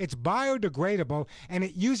friendly, it's biodegradable, and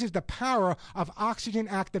it uses the power of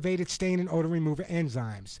oxygen-activated stain and odor remover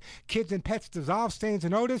enzymes. Kids and Pets dissolve stains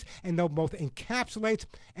and odors, and they'll both encapsulates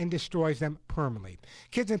and destroys them permanently.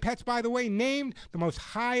 Kids and Pets, by the way, named the most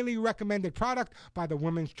highly recommended product by the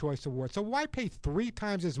Women's Choice Award. So why pay 3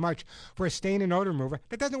 times as much for a stain and odor remover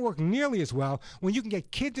that doesn't work nearly as well when you can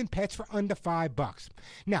get Kids and Pets for under $5?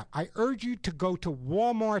 Now, I urge you to go to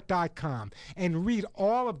Walmart.com and read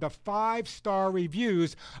all of the 5-star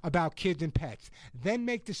reviews about Kids and Pets. Then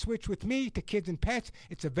make the switch with me to Kids and Pets.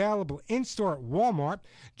 It's available in-store at Walmart,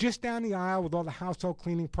 just down the aisle with all the household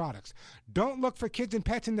cleaning products. Don't look for Kids and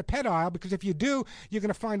Pets in the pet aisle, because if you do, you're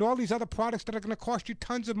going to find all these other products that are going to cost you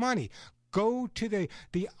tons of money. Go to the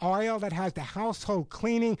aisle that has the household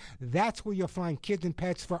cleaning. That's where you'll find Kids and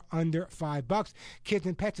Pets for under $5. Kids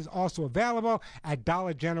and Pets is also available at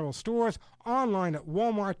Dollar General stores, online at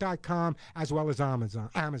Walmart.com, as well as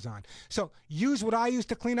Amazon. So use what I use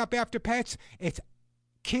to clean up after pets. It's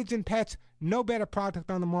Kids and Pets, no better product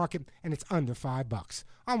on the market, and it's under $5.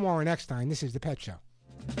 I'm Warren Eckstein. This is The Pet Show.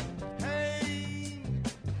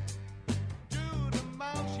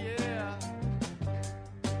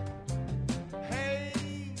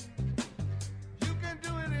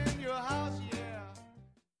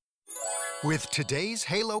 With today's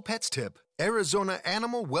Halo Pets tip, Arizona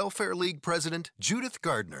Animal Welfare League President Judith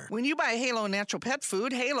Gardner. When you buy Halo natural pet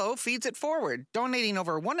food, Halo feeds it forward, donating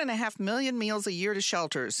over 1.5 million meals a year to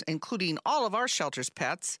shelters, including all of our shelters'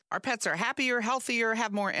 pets. Our pets are happier, healthier,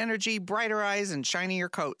 have more energy, brighter eyes, and shinier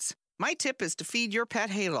coats. My tip is to feed your pet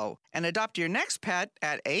Halo and adopt your next pet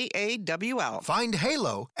at AAWL. Find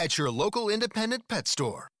Halo at your local independent pet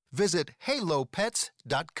store. Visit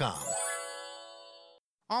halopets.com.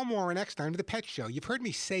 I'm Warren Eckstein with The Pet Show. You've heard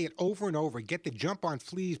me say it over and over. Get the jump on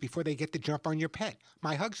fleas before they get the jump on your pet.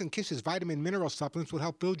 My Hugs and Kisses vitamin mineral supplements will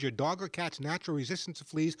help build your dog or cat's natural resistance to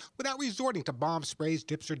fleas without resorting to bombs, sprays,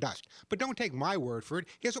 dips, or dust. But don't take my word for it.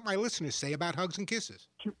 Here's what my listeners say about Hugs and Kisses.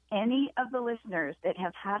 To any of the listeners that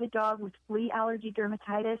have had a dog with flea allergy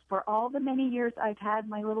dermatitis, for all the many years I've had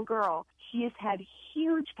my little girl, she has had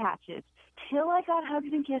huge patches. Till I got Hugs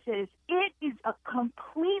and Kisses, it is a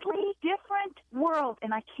completely different world,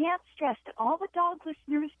 and I can't stress to all the dog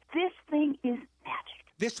listeners, this thing is magic.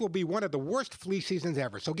 This will be one of the worst flea seasons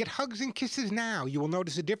ever, so get Hugs and Kisses now. You will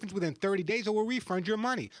notice a difference within 30 days or we'll refund your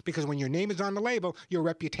money, because when your name is on the label, your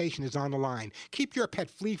reputation is on the line. Keep your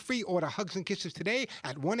pet flea-free. Order Hugs and Kisses today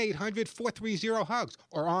at 1-800-430-HUGS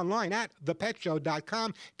or online at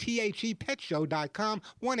thepetshow.com, thepetshow.com,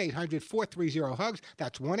 1-800-430-HUGS.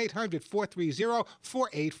 That's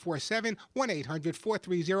 1-800-430-4847,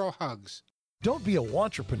 1-800-430-HUGS. Don't be a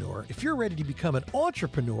wantrepreneur. If you're ready to become an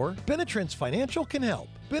entrepreneur, Benetrends Financial can help.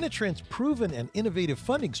 Benetrends' proven and innovative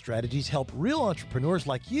funding strategies help real entrepreneurs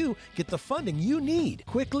like you get the funding you need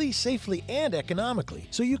quickly, safely, and economically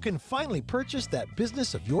so you can finally purchase that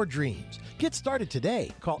business of your dreams. Get started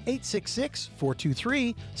today. Call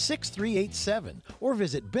 866-423-6387 or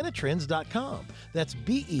visit Benetrends.com. That's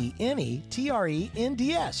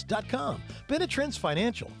Benetrends.com. Benetrends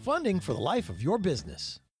Financial, funding for the life of your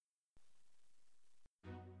business.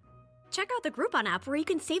 Check out the Groupon app where you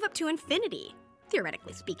can save up to infinity,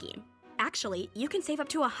 theoretically speaking. Actually, you can save up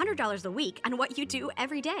to $100 a week on what you do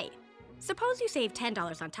every day. Suppose you saved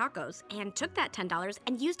 $10 on tacos and took that $10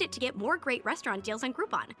 and used it to get more great restaurant deals on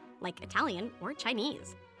Groupon, like Italian or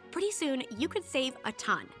Chinese. Pretty soon, you could save a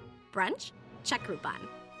ton. Brunch? Check Groupon.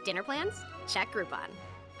 Dinner plans? Check Groupon.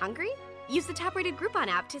 Hungry? Use the top-rated Groupon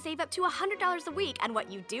app to save up to $100 a week on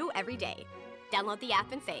what you do every day. Download the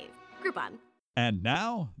app and save. Groupon. And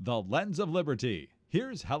now, the Lens of Liberty.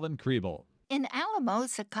 Here's Helen Kriebel. In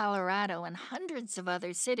Alamosa, Colorado, and hundreds of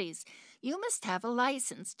other cities, you must have a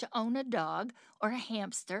license to own a dog or a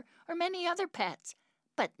hamster or many other pets,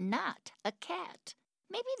 but not a cat.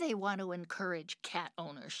 Maybe they want to encourage cat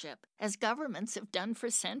ownership, as governments have done for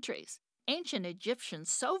centuries. Ancient Egyptians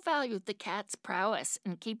so valued the cat's prowess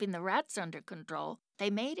in keeping the rats under control, they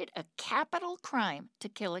made it a capital crime to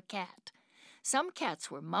kill a cat. Some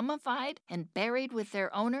cats were mummified and buried with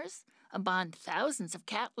their owners, a bond thousands of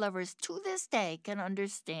cat lovers to this day can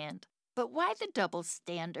understand. But why the double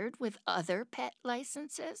standard with other pet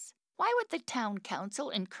licenses? Why would the town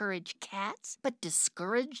council encourage cats but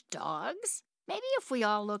discourage dogs? Maybe if we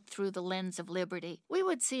all looked through the lens of liberty, we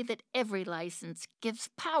would see that every license gives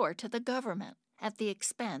power to the government at the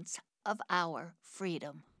expense of our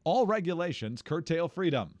freedom. All regulations curtail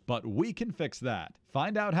freedom, but we can fix that.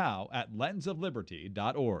 Find out how at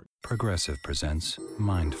lensofliberty.org. Progressive presents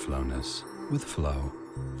Mindfulness with Flow.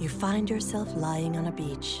 You find yourself lying on a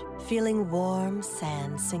beach, feeling warm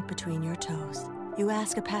sand sink between your toes. You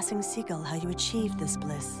ask a passing seagull how you achieved this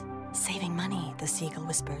bliss. Saving money, the seagull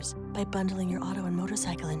whispers, by bundling your auto and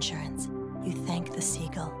motorcycle insurance. You thank the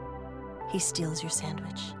seagull. He steals your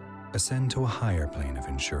sandwich. Ascend to a higher plane of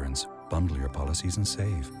insurance. Bundle your policies and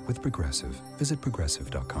save with Progressive. Visit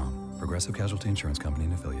Progressive.com. Progressive Casualty Insurance Company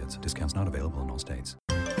and Affiliates. Discounts not available in all states.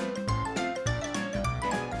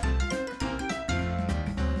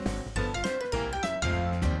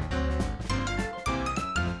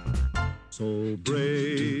 So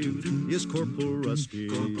brave is Corporal Rusty.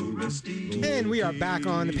 And we are back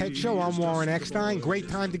on The Pet Show. I'm Warren Eckstein. Great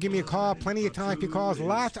time to give me a call. Plenty of time for your calls.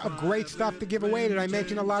 Lots of great stuff to give away. Did I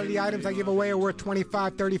mention a lot of the items I give away are worth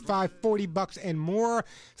 $25, $35, $40 and more?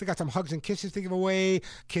 So I got some hugs and kisses to give away.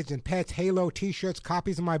 Kids and pets, Halo, T-shirts,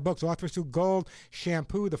 copies of my books, Authors Who Gold,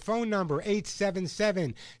 shampoo. The phone number,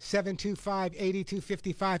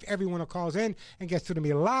 877-725-8255. Everyone who calls in and gets to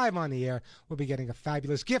me live on the air will be getting a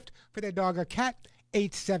fabulous gift for their dog or cat.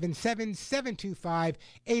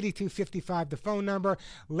 877-725-8255, the phone number.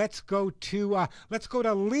 Let's go to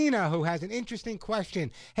Lena, who has an interesting question.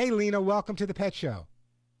 Hey, Lena, welcome to the Pet Show.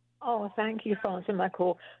 Oh, thank you for answering my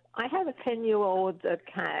call. I have a 10-year-old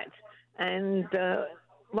cat, and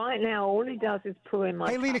right now all he does is poo in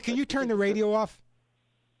my. Hey, Lena, can you turn the radio off?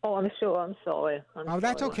 Oh, I'm sure. I'm sorry.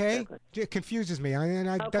 That's okay. It confuses me.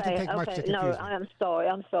 It doesn't take much to confuse me. No, I'm sorry.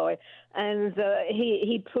 And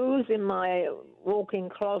he poos in my walk-in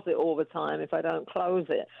closet all the time if I don't close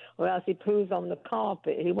it, or else he poos on the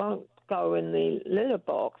carpet. He won't go in the litter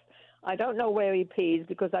box. I don't know where he pees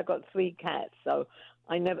because I got 3 cats, so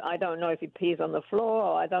I don't know if he pees on the floor,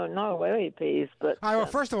 or I don't know where he pees. But all right, well,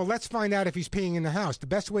 first of all, let's find out if he's peeing in the house. The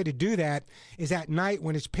best way to do that is at night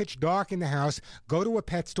when it's pitch dark in the house, go to a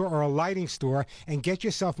pet store or a lighting store and get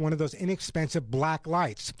yourself one of those inexpensive black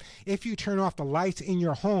lights. If you turn off the lights in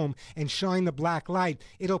your home and shine the black light,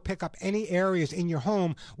 it'll pick up any areas in your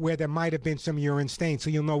home where there might have been some urine stains, so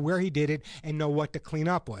you'll know where he did it and know what to clean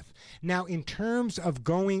up with. Now, I'm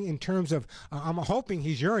hoping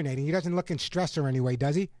he's urinating. He doesn't look in stress or anyway,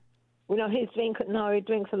 does he? Well, he drinks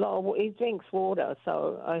a lot. He drinks water,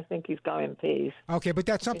 so I think he's going pees. Okay, but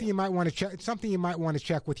that's something you might want to check. It's something you might want to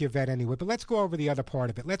check with your vet anyway. But let's go over the other part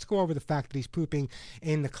of it. Let's go over the fact that he's pooping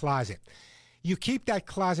in the closet. You keep that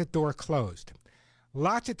closet door closed.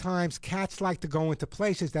 Lots of times, cats like to go into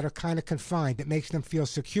places that are kind of confined. That makes them feel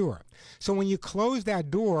secure. So when you close that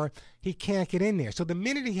door, he can't get in there. So the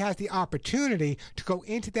minute he has the opportunity to go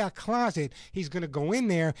into that closet, he's going to go in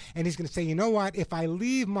there and he's going to say, you know what, if I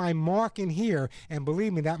leave my mark in here, and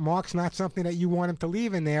believe me, that mark's not something that you want him to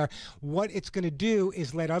leave in there, what it's going to do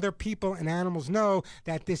is let other people and animals know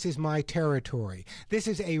that this is my territory. This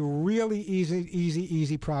is a really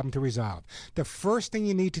easy problem to resolve. The first thing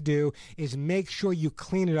you need to do is make sure you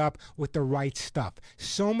clean it up with the right stuff.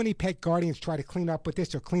 So many pet guardians try to clean up with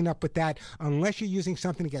this or clean up with that. Unless you're using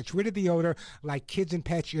something that gets rid of the odor, like Kids and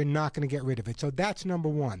Pets, you're not going to get rid of it. So that's number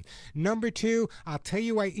one. Number two, I'll tell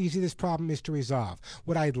you how easy this problem is to resolve.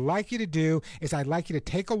 What I'd like you to do is I'd like you to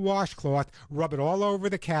take a washcloth, rub it all over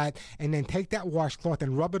the cat, and then take that washcloth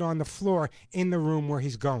and rub it on the floor in the room where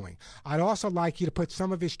he's going. I'd also like you to put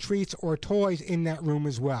some of his treats or toys in that room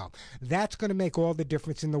as well. That's going to make all the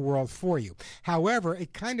difference in the world for you. However,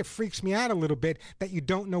 it kind of freaks me out a little bit that you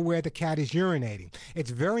don't know where the cat is urinating.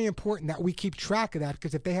 It's very important that we keep track of that,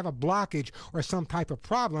 because if they have a blockage or some type of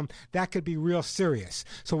problem, that could be real serious.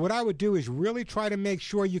 So what I would do is really try to make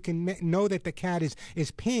sure you can know that the cat is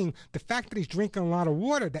peeing. The fact that he's drinking a lot of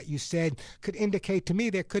water that you said could indicate to me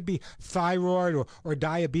there could be thyroid or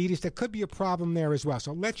diabetes. There could be a problem there as well.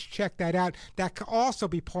 So let's check that out. That could also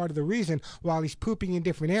be part of the reason while he's pooping in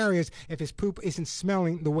different areas if his poop isn't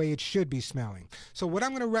smelling the way it should be smelling. So what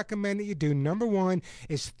I'm going to recommend that you do, number one,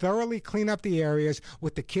 is thoroughly clean up the areas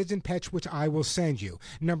with the Kids and Pets, which I will send you.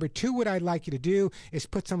 Number two, what I'd like you to do is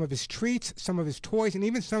put some of his treats, some of his toys, and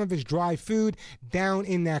even some of his dry food down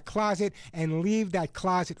in that closet, and leave that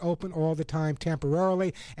closet open all the time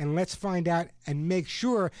temporarily. And let's find out and make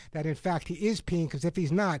sure that in fact he is peeing, because if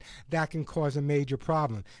he's not, that can cause a major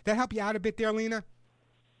problem. That help you out a bit there, Lena?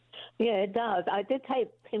 Yeah, it does. I did take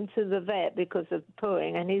him to the vet because of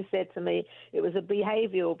pooing, and he said to me it was a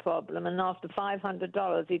behavioral problem, and after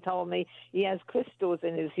 $500 he told me he has crystals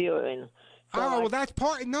in his urine. So well, that's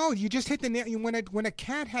part. No, you just hit the nail. When a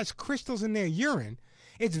cat has crystals in their urine,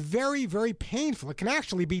 it's very, very painful. It can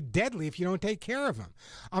actually be deadly if you don't take care of them.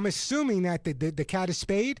 I'm assuming that the cat is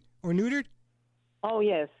spayed or neutered? Oh,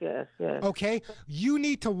 yes. Okay, you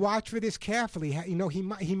need to watch for this carefully. You know, he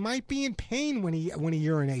might be in pain when he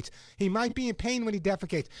urinates. He might be in pain when he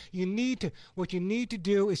defecates. What you need to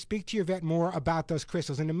do is speak to your vet more about those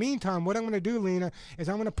crystals. In the meantime, what I'm going to do, Lena, is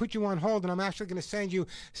I'm going to put you on hold, and I'm actually going to send you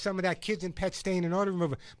some of that Kids and Pet stain and odor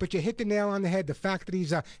remover. But you hit the nail on the head. The fact that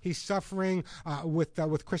he's suffering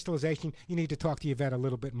with crystallization, you need to talk to your vet a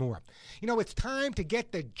little bit more. You know, it's time to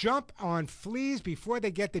get the jump on fleas before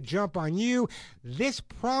they get the jump on you. This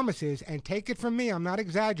promises, and take it from me, I'm not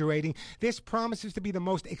exaggerating, this promises to be the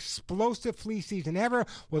most explosive flea season ever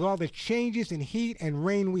with all the changes in heat and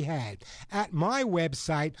rain we had. At my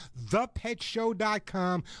website,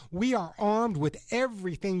 thepetshow.com, we are armed with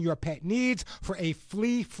everything your pet needs for a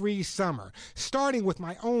flea-free summer, starting with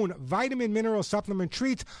my own vitamin mineral supplement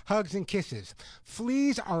treats, Hugs and Kisses.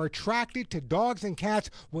 Fleas are attracted to dogs and cats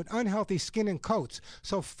with unhealthy skin and coats,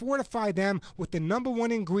 so fortify them with the number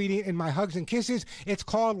one ingredient in my Hugs and Kisses. It's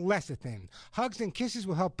called lecithin. Hugs and Kisses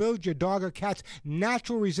will help build your dog or cat's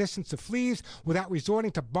natural resistance to fleas without resorting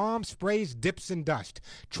to bombs, sprays, dips, and dust.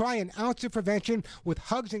 Try an ounce of prevention with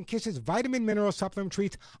Hugs and Kisses vitamin mineral supplement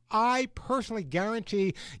treats. I personally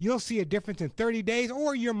guarantee you'll see a difference in 30 days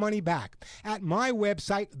or your money back. At my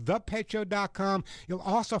website, thepetshow.com, you'll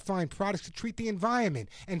also find products to treat the environment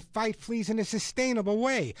and fight fleas in a sustainable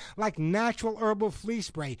way, like natural herbal flea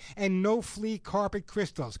spray and no flea carpet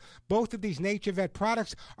crystals. Both of these Nature Vet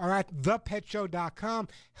products are at thepetshow.com.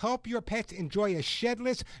 Help your pets enjoy a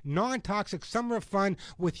shedless, non-toxic summer of fun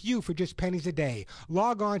with you for just pennies a day.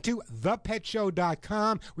 Log on to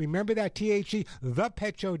thepetshow.com. Remember that THE,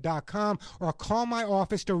 thepetshow.com, or call my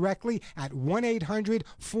office directly at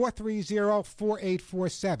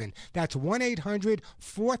 1-800-430-4847. That's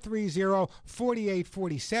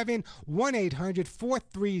 1-800-430-4847,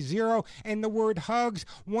 1-800-430, and the word HUGS,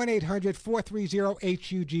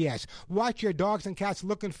 1-800-430-HUGS. Watch your dogs and cats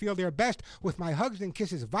look and feel their best with my Hugs and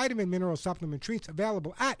Kisses vitamin mineral supplement treats,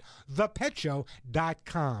 available at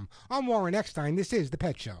thepetshow.com. I'm Warren Eckstein. This is The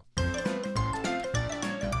Pet Show.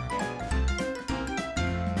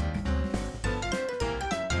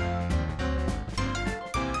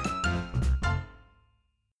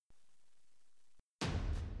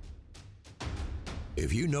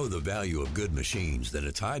 If you know the value of good machines, then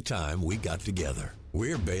it's high time we got together.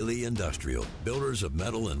 We're Bailey Industrial, builders of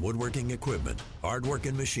metal and woodworking equipment,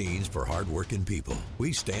 hard-working machines for hard-working people.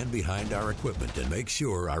 We stand behind our equipment and make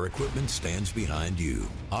sure our equipment stands behind you,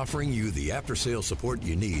 offering you the after-sale support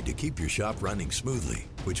you need to keep your shop running smoothly,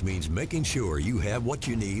 which means making sure you have what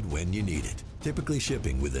you need when you need it, typically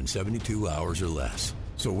shipping within 72 hours or less.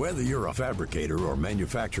 So whether you're a fabricator or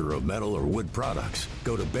manufacturer of metal or wood products,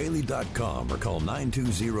 go to Bailey.com or call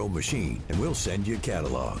 920-MACHINE and we'll send you a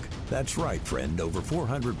catalog. That's right, friend, over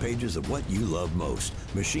 400 pages of what you love most,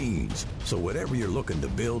 machines. So whatever you're looking to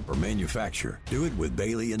build or manufacture, do it with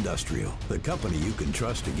Bailey Industrial, the company you can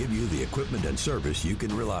trust to give you the equipment and service you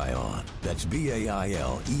can rely on. That's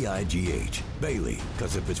BAILEIGH, Bailey,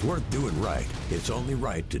 because if it's worth doing right, it's only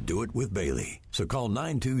right to do it with Bailey. So call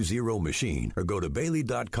 920-MACHINE or go to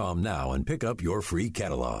Bailey.com now and pick up your free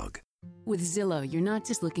catalog. With Zillow, you're not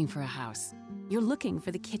just looking for a house. You're looking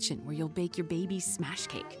for the kitchen where you'll bake your baby's smash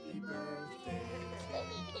cake.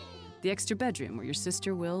 The extra bedroom where your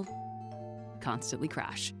sister will constantly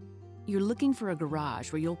crash. You're looking for a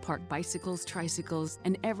garage where you'll park bicycles, tricycles,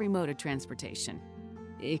 and every mode of transportation,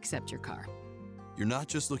 except your car. You're not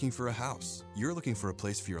just looking for a house. You're looking for a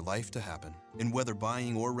place for your life to happen. And whether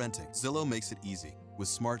buying or renting, Zillow makes it easy with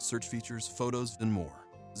smart search features, photos, and more.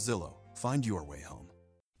 Zillow, find your way home.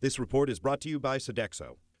 This report is brought to you by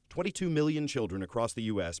Sodexo. 22 million children across the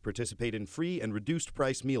U.S. participate in free and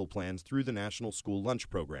reduced-price meal plans through the National School Lunch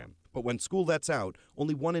Program. But when school lets out,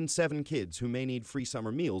 only 1 in 7 kids who may need free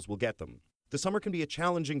summer meals will get them. The summer can be a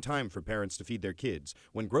challenging time for parents to feed their kids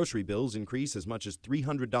when grocery bills increase as much as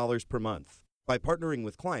 $300 per month. By partnering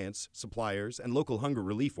with clients, suppliers, and local hunger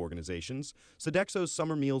relief organizations, Sodexo's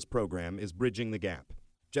Summer Meals program is bridging the gap.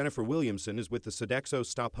 Jennifer Williamson is with the Sodexo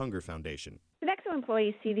Stop Hunger Foundation. Sodexo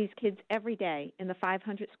employees see these kids every day in the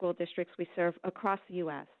 500 school districts we serve across the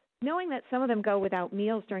U.S. Knowing that some of them go without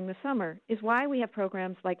meals during the summer is why we have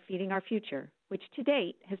programs like Feeding Our Future, which to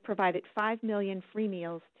date has provided 5 million free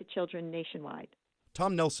meals to children nationwide.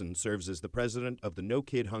 Tom Nelson serves as the president of the No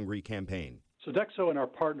Kid Hungry campaign. Sodexo and our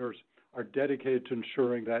partners are dedicated to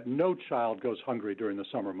ensuring that no child goes hungry during the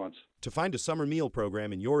summer months. To find a summer meal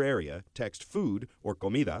program in your area, text food or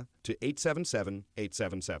comida to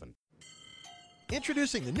 877-877.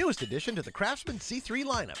 Introducing the newest addition to the Craftsman C3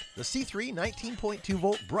 lineup, the C3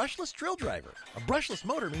 19.2-volt brushless drill driver. A brushless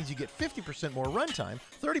motor means you get 50% more runtime,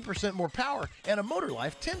 30% more power, and a motor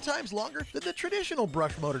life 10 times longer than the traditional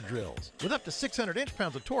brush motor drills. With up to 600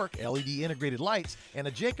 inch-pounds of torque, LED integrated lights, and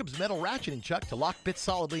a Jacobs metal ratcheting chuck to lock bits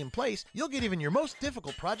solidly in place, you'll get even your most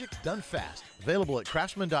difficult projects done fast. Available at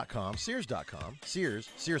Craftsman.com, Sears.com, Sears,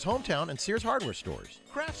 Sears Hometown, and Sears Hardware stores.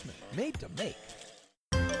 Craftsman, made to make.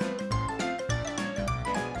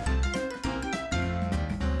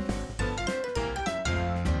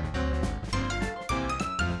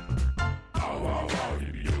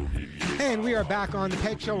 And we are back on the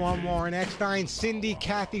Pet Show. I'm Warren Eckstein. Cindy,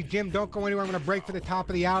 Kathy, Jim, don't go anywhere. I'm going to break for the top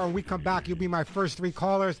of the hour. When we come back, you'll be my first 3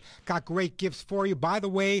 callers. Got great gifts for you. By the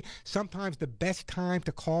way, sometimes the best time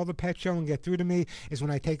to call the Pet Show and get through to me is when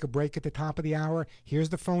I take a break at the top of the hour. Here's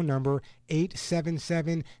the phone number,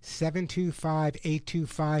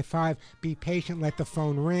 877-725-8255. Be patient. Let the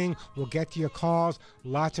phone ring. We'll get to your calls.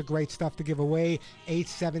 Lots of great stuff to give away.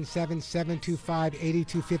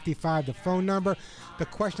 877-725-8255, the phone number. The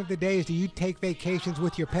question of the day is, do you take vacations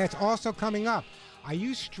with your pets? Also coming up, are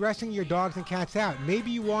you stressing your dogs and cats out? Maybe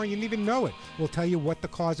you are and you didn't even know it. We'll tell you what the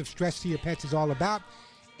cause of stress to your pets is all about.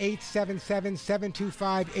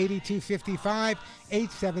 877-725-8255,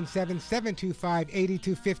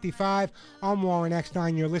 877-725-8255. I'm Warren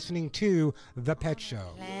Eckstein. You're listening to The Pet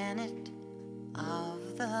Show. Planet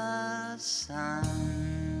of the Sun.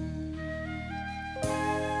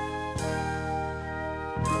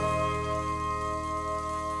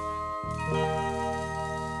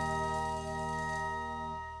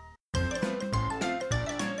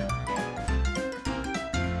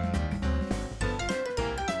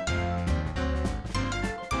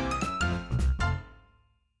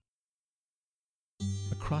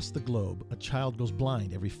 Across the globe, a child goes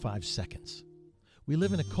blind every 5 seconds. We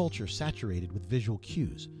live in a culture saturated with visual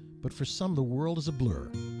cues, but for some the world is a blur.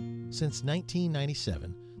 Since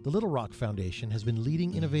 1997, the Little Rock Foundation has been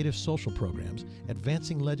leading innovative social programs,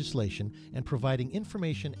 advancing legislation, and providing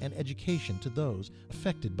information and education to those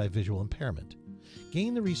affected by visual impairment.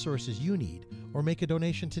 Gain the resources you need or make a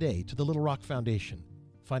donation today to the Little Rock Foundation.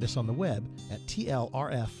 Find us on the web at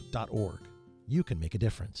tlrf.org. You can make a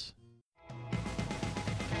difference.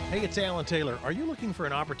 Hey, it's Alan Taylor. Are you looking for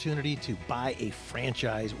an opportunity to buy a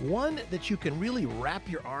franchise, one that you can really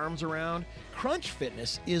wrap your arms around? Crunch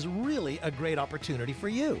Fitness is really a great opportunity for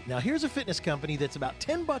you. Now, here's a fitness company that's about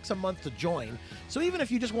 $10 a month to join, so even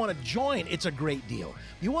if you just want to join, it's a great deal.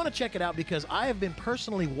 You want to check it out because I have been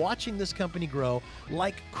personally watching this company grow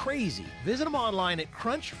like crazy. Visit them online at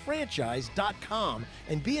crunchfranchise.com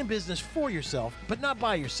and be in business for yourself, but not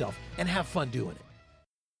by yourself, and have fun doing it.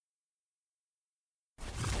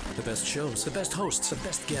 The best shows, the best hosts, the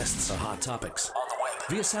best guests, the hot topics. On the web,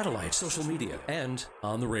 via satellite, social media, and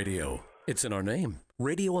on the radio. It's in our name.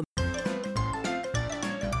 Radio Warren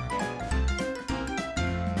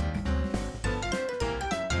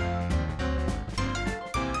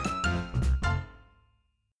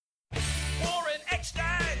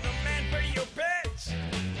Eckstein, the man for your pets.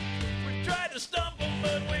 We tried to stumble,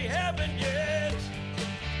 but we haven't yet.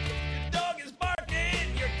 Your dog is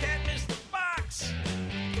barking, your cat missed the box.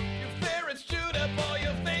 Your ferrets chewed up all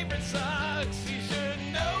your favorite socks. He sure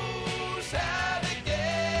knows how to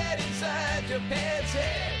get inside your pet's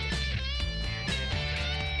head.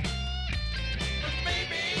 But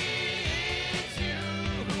maybe it's you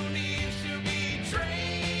who needs to be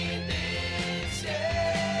trained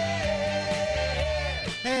instead.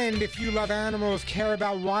 And if you love animals, care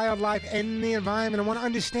about wildlife and the environment, and want to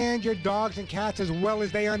understand your dogs and cats as well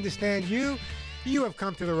as they understand you, you have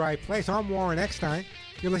come to the right place. I'm Warren Eckstein.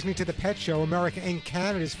 You're listening to The Pet Show, America and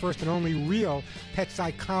Canada's first and only real pet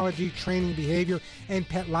psychology, training, behavior, and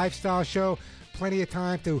pet lifestyle show. Plenty of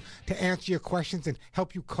time to answer your questions and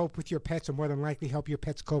help you cope with your pets, or more than likely help your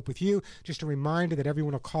pets cope with you. Just a reminder that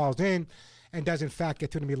everyone who calls in and does in fact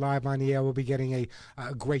get to me live on the air will be getting a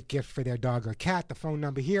great gift for their dog or cat. The phone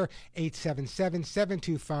number here,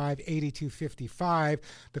 877-725-8255.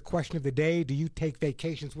 The question of the day, do you take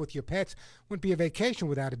vacations with your pets? Wouldn't be a vacation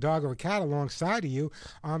without a dog or a cat alongside of you,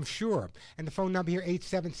 I'm sure. And the phone number here,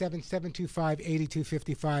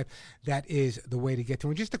 877-725-8255. That is the way to get to it.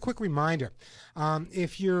 And just a quick reminder,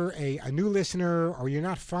 if you're a new listener or you're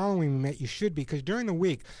not following me, you should be, because during the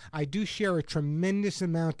week I do share a tremendous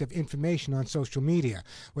amount of information on social media,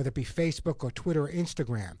 whether it be Facebook or Twitter or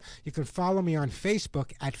Instagram. You can follow me on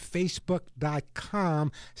Facebook at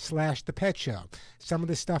facebook.com/thepetshow. Some of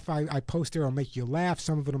the stuff I post there will make you laugh,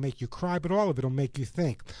 some of it will make you cry, but all of it will make you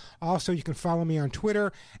think. Also, you can follow me on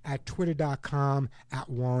Twitter at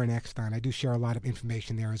twitter.com/Warren Eckstein. I do share a lot of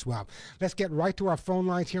information there as well. Let's get right to our phone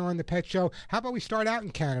lines here on The Pet Show. How about we start out in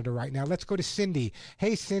Canada right now? Let's go to Cindy.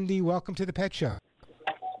 Hey, Cindy, welcome to The Pet Show.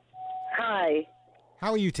 Hi.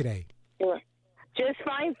 How are you today? Just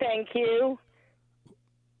fine, thank you.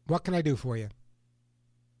 What can I do for you?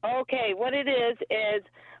 Okay, what it is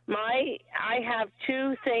I have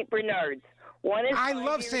two St. Bernards. One is I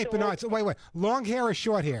love St. Bernards. Wait. Long hair or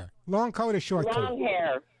short hair? Long coat or short coat? Long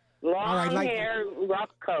hair. Long hair,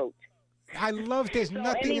 rough coat. I love there's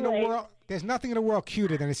nothing in the world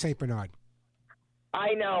cuter than a St. Bernard.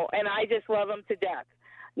 I know, and I just love them to death.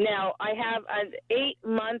 Now, I have an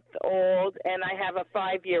 8-month-old and I have a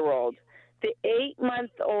 5-year-old. The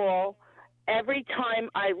 8-month-old, every time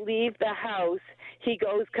I leave the house, he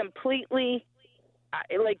goes completely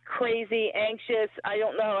like crazy, anxious. I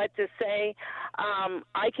don't know what to say.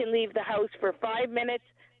 I can leave the house for 5 minutes,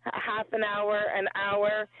 half an hour,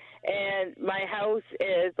 and my house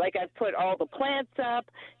is like I've put all the plants up.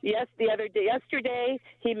 Yesterday,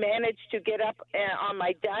 he managed to get up on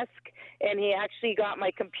my desk, and he actually got my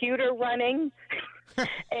computer running.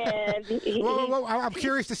 And whoa! I'm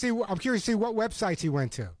curious to see what websites he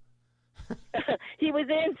went to. He was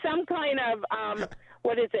in some kind of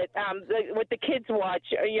what is it? What the kids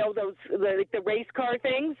watch? Those the race car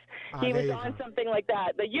things. He was on something like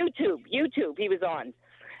that. The YouTube. He was on.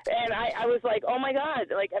 And I was like, oh, my God.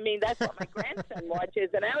 Like, I mean, that's what my grandson watches,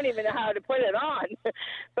 and I don't even know how to put it on.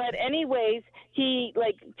 But anyways, he,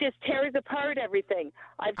 like, just tears apart everything.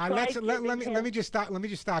 Let me just stop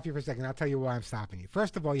you for a second. I'll tell you why I'm stopping you.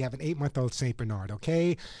 First of all, you have an 8-month-old St. Bernard,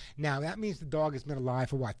 okay? Now, that means the dog has been alive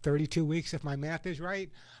for, 32 weeks, if my math is right?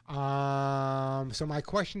 So my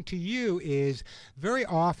question to you is, very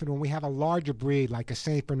often when we have a larger breed, like a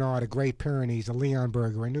St. Bernard, a Great Pyrenees, a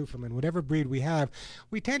Leonberger, a Newfoundland, whatever breed we have,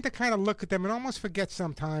 we tend to kind of look at them and almost forget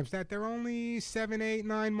sometimes that they're only 7, 8,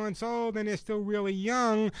 9 months old and they're still really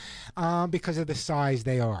young because of the size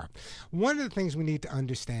they are. One of the things we need to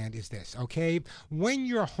understand is this, okay? When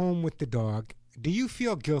you're home with the dog, do you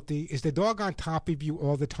feel guilty? Is the dog on top of you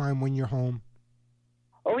all the time when you're home?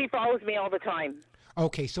 Oh, he follows me all the time.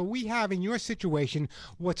 Okay, so we have in your situation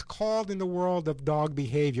what's called in the world of dog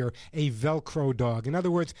behavior a Velcro dog. In other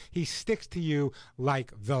words, he sticks to you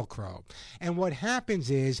like Velcro. And what happens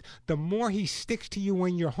is the more he sticks to you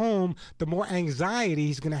when you're home, the more anxiety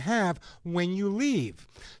he's going to have when you leave.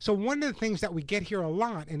 So one of the things that we get here a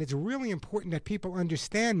lot, and it's really important that people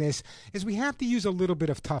understand this, is we have to use a little bit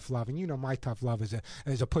of tough love. And you know my tough love is a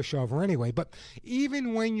pushover anyway. But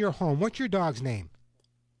even when you're home, what's your dog's name?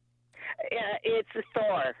 It's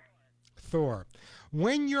Thor. Thor.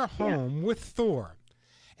 When you're home with Thor,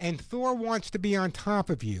 and Thor wants to be on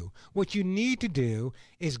top of you, what you need to do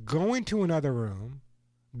is go into another room,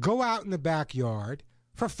 go out in the backyard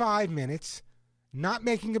for 5 minutes, not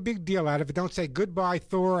making a big deal out of it. Don't say goodbye,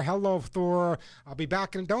 Thor, hello, Thor, I'll be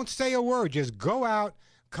back. And don't say a word. Just go out,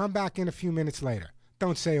 come back in a few minutes later.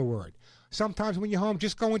 Don't say a word. Sometimes when you're home,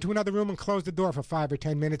 just go into another room and close the door for 5 or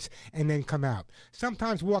 10 minutes and then come out.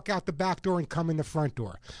 Sometimes walk out the back door and come in the front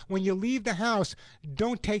door. When you leave the house,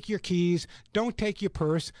 don't take your keys, don't take your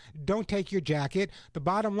purse, don't take your jacket. The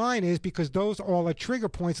bottom line is, because those all are trigger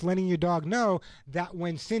points letting your dog know that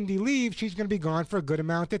when Cindy leaves, she's going to be gone for a good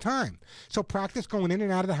amount of time. So practice going in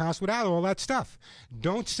and out of the house without all that stuff.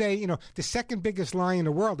 Don't say, the second biggest lie in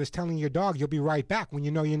the world is telling your dog you'll be right back when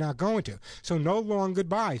you know you're not going to. So no long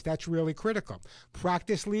goodbyes. That's really critical.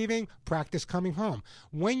 Practice leaving, practice coming home.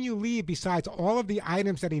 When you leave, besides all of the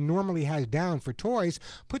items that he normally has down for toys,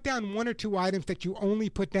 put down 1 or 2 items that you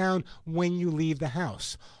only put down when you leave the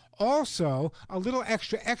house. Also, a little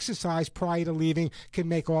extra exercise prior to leaving can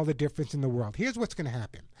make all the difference in the world. Here's what's going to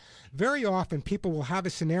happen. Very often, people will have a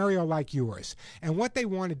scenario like yours, and what they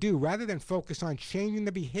want to do, rather than focus on changing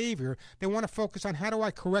the behavior, they want to focus on, how do I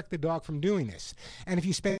correct the dog from doing this? And if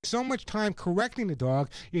you spend so much time correcting the dog,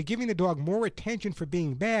 you're giving the dog more attention for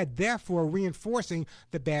being bad, therefore reinforcing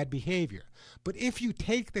the bad behavior. But if you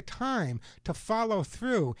take the time to follow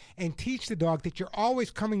through and teach the dog that you're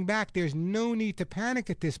always coming back, there's no need to panic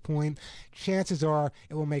at this point, chances are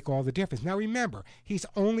it will make all the difference. Now remember, he's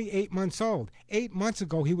only 8 months old. 8 months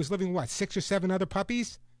ago, he was living, 6 or 7 other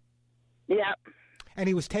puppies? Yeah. And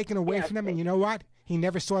he was taken away from them, and you know what? He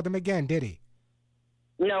never saw them again, did he?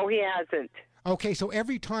 No, he hasn't. Okay, so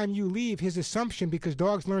every time you leave, his assumption, because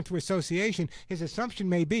dogs learn through association, his assumption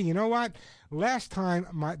may be, you know what? Last time,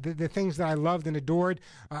 the things that I loved and adored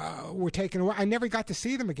were taken away. I never got to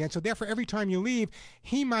see them again. So therefore, every time you leave,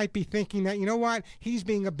 he might be thinking that, you know what? He's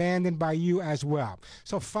being abandoned by you as well.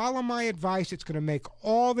 So follow my advice. It's going to make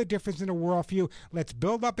all the difference in the world for you. Let's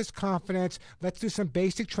build up his confidence. Let's do some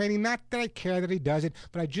basic training. Not that I care that he does it,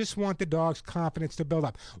 but I just want the dog's confidence to build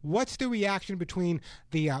up. What's the reaction between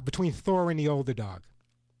Thor and the older dog?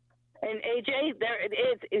 And AJ, there it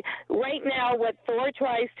is. Right now, what Thor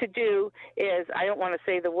tries to do is, I don't want to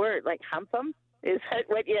say the word, like hump him. Is that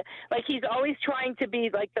what you like? He's always trying to be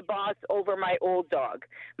like the boss over my old dog.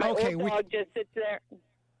 My old dog just sits there,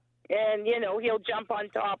 and he'll jump on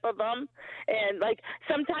top of him, and like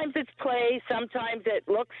sometimes it's play, sometimes it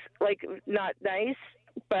looks like not nice.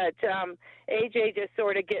 But AJ just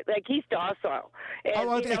sort of he's docile.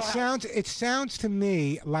 And, it sounds to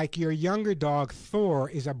me like your younger dog, Thor,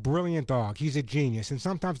 is a brilliant dog. He's a genius. And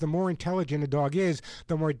sometimes the more intelligent a dog is,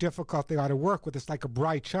 the more difficult they are to work with. It's like a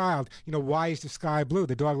bright child. Why is the sky blue?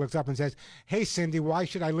 The dog looks up and says, hey, Cindy, why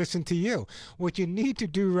should I listen to you? What you need to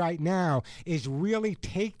do right now is really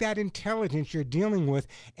take that intelligence you're dealing with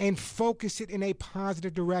and focus it in a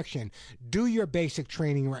positive direction. Do your basic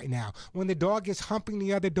training right now. When the dog is humping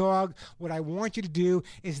the other dog, what I want you to do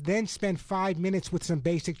is then spend 5 minutes with some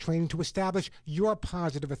basic training to establish your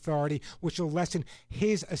positive authority, which will lessen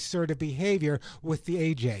his assertive behavior with the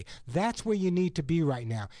AJ. That's where you need to be right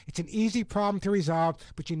now. It's an easy problem to resolve,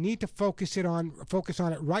 but you need to focus on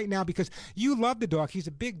it right now, because you love the dog. He's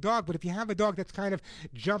a big dog, but if you have a dog that's kind of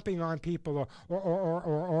jumping on people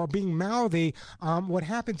or being mouthy, what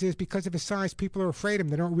happens is, because of his size, people are afraid of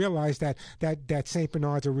him. They don't realize that St.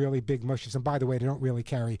 Bernards are really big mushes. And by the way, they don't really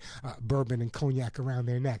carry bourbon and cognac around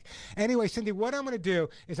their neck. Anyway, Cindy, what I'm going to do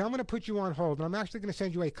is I'm going to put you on hold, and I'm actually going to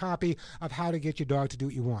send you a copy of How to Get Your Dog to Do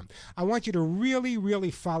What You Want. I want you to really, really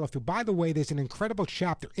follow through. By the way, there's an incredible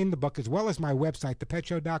chapter in the book, as well as my website,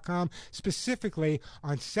 thepetshow.com, specifically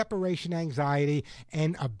on separation anxiety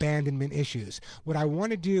and abandonment issues. What I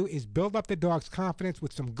want to do is build up the dog's confidence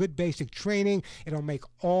with some good basic training. It'll make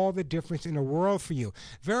all the difference in the world for you.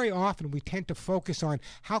 Very often, we tend to focus on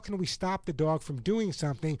how can we stop the dog from doing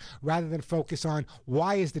something rather than focus on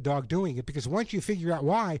why is the dog doing it, because once you figure out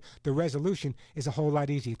why, the resolution is a whole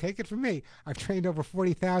lot easier. Take it from me. I've trained over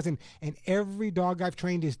 40,000, and every dog I've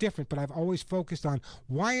trained is different, but I've always focused on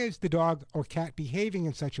why is the dog or cat behaving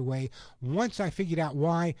in such a way. Once I figured out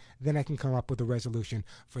why, then I can come up with a resolution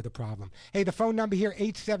for the problem. Hey, the phone number here,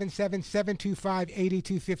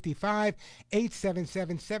 877-725-8255,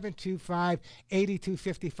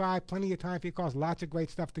 877-725-8255. Plenty of time for your calls. Lots of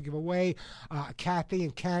great stuff to give away. Kathy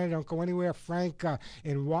in Canada, don't go anywhere. Frank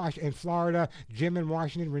in Florida, Jim in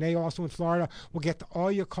Washington, Renee also in Florida. We'll get to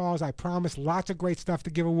all your calls, I promise. Lots of great stuff to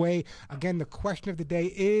give away. Again, the question of the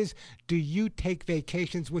day is, do you take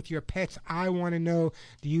vacations with your pets? I want to know,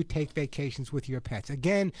 do you take vacations with your pets?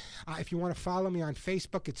 Again, if you want to follow me on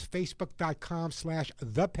Facebook, it's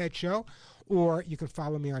facebook.com/thepetshow. Or you can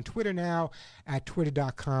follow me on Twitter now at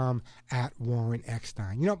twitter.com @Warren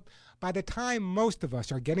Eckstein. By the time most of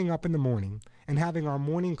us are getting up in the morning and having our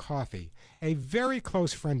morning coffee, a very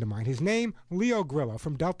close friend of mine, his name, Leo Grillo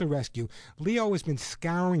from Delta Rescue, Leo has been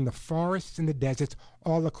scouring the forests and the deserts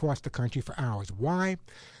all across the country for hours. Why?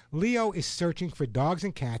 Leo is searching for dogs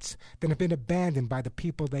and cats that have been abandoned by the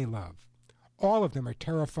people they love. All of them are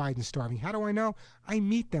terrified and starving. How do I know? I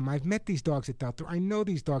meet them. I've met these dogs at Delta. I know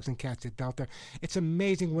these dogs and cats at Delta. It's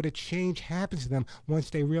amazing what a change happens to them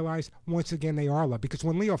once they realize, once again, they are loved. Because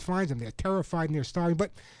when Leo finds them, they're terrified and they're starving.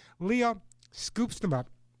 But Leo scoops them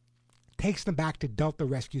up, takes them back to Delta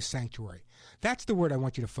Rescue Sanctuary. That's the word I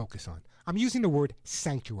want you to focus on. I'm using the word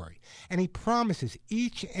sanctuary. And he promises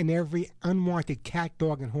each and every unwanted cat,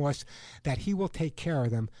 dog, and horse that he will take care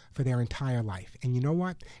of them for their entire life. And you know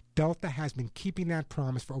what? Delta has been keeping that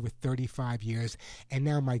promise for over 35 years. And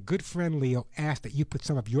now my good friend Leo asked that you put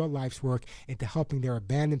some of your life's work into helping their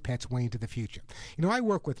abandoned pets way into the future. You know, I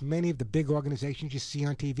work with many of the big organizations you see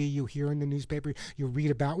on TV, you hear in the newspaper, you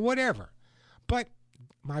read about, whatever. But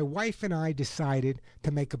my wife and I decided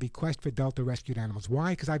to make a bequest for Delta Rescued Animals.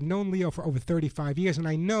 Why? Because I've known Leo for over 35 years, and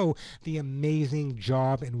I know the amazing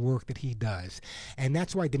job and work that he does. And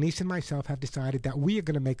that's why Denise and myself have decided that we are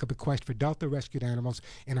going to make a bequest for Delta Rescued Animals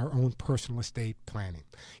in our own personal estate planning.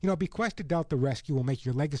 You know, a bequest to Delta Rescue will make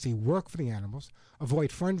your legacy work for the animals,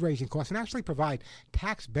 avoid fundraising costs, and actually provide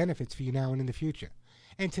tax benefits for you now and in the future.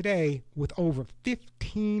 And today, with over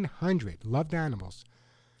 1,500 loved animals,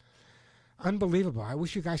 unbelievable. I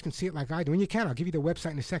wish you guys can see it like I do. And you can. I'll give you the website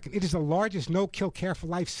in a second. It is the largest no-kill care for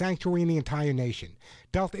life sanctuary in the entire nation.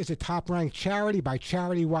 Delta is a top-ranked charity by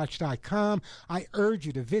CharityWatch.com. I urge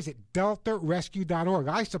you to visit DeltaRescue.org.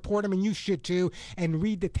 I support them, and you should too, and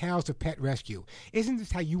read the tales of pet rescue. Isn't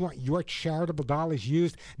this how you want your charitable dollars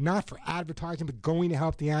used? Not for advertising, but going to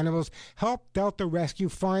help the animals. Help Delta Rescue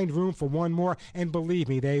find room for one more, and believe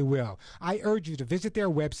me, they will. I urge you to visit their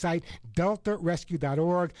website,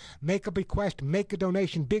 DeltaRescue.org. Make a bequest, make a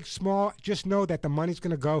donation, big, small. Just know that the money's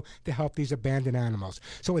going to go to help these abandoned animals.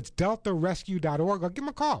 So it's DeltaRescue.org, or give them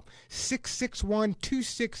a call,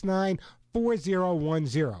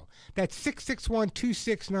 661-269-4010. That's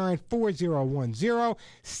 661-269-4010,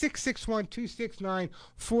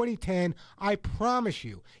 661-269-4010. I promise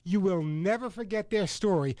you, you will never forget their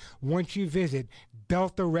story once you visit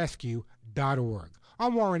DeltaRescue.org.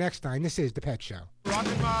 I'm Warren Eckstein. This is The Pet Show.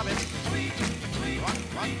 Rockin' Robin,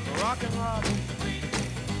 rockin' Robin,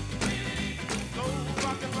 go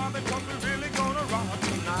rockin' Robin, 'cause we're really gonna rock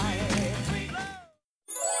tonight.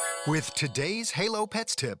 With today's Halo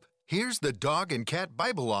Pets tip, here's the dog and cat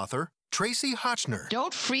Bible author, Tracy Hotchner.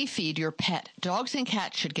 Don't free feed your pet. Dogs and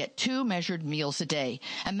cats should get 2 measured meals a day.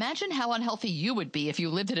 Imagine how unhealthy you would be if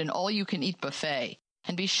you lived at an all-you-can-eat buffet.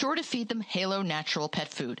 And be sure to feed them Halo Natural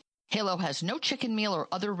Pet Food. Halo has no chicken meal or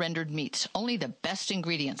other rendered meats, only the best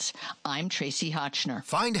ingredients. I'm Tracy Hotchner.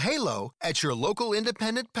 Find Halo at your local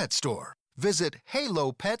independent pet store. Visit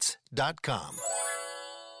halopets.com.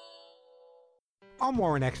 I'm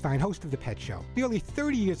Warren Eckstein, host of The Pet Show. Nearly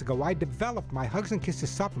 30 years ago, I developed my Hugs and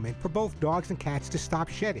Kisses supplement for both dogs and cats to stop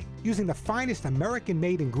shedding. Using the finest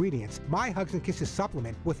American-made ingredients, my Hugs and Kisses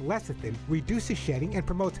supplement with lecithin reduces shedding and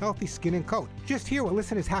promotes healthy skin and coat. Just hear what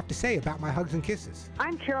listeners have to say about my Hugs and Kisses.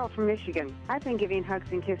 I'm Carol from Michigan. I've been giving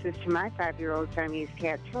Hugs and Kisses to my 5-year-old Siamese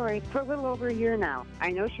cat, Tori, for a little over a year now.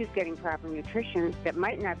 I know she's getting proper nutrition that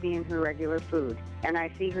might not be in her regular food, and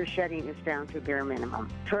I see her shedding is down to bare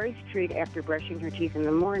minimum. Tori's treat after brushing her teeth in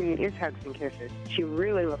the morning is Hugs and Kisses. She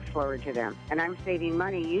really looks forward to them, and I'm saving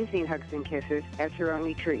money using Hugs and Kisses as her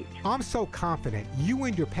only treat. I'm so confident you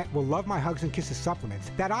and your pet will love my Hugs and Kisses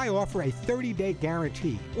supplements that I offer a 30-day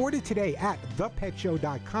guarantee. Order today at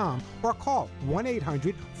thepetshow.com or call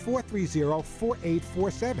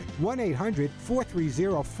 1-800-430-4847.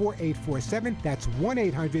 1-800-430-4847. That's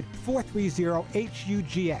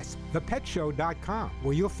 1-800-430-HUGS. Thepetshow.com,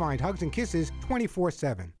 where you'll find Hugs and Kisses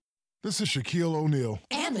 24/7. This is Shaquille O'Neal.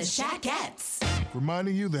 And the Shaquettes.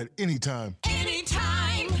 Reminding you that anytime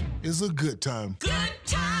is a good time. Good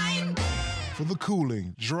time. For the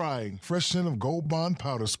cooling, drying, fresh scent of Gold Bond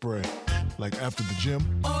powder spray. Like after the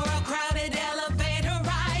gym. Or a crowded elevator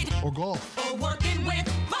ride. Or golf. Or working with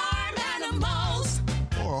farm animals.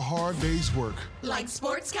 Or a hard day's work. Like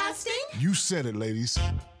sportscasting. You said it, ladies.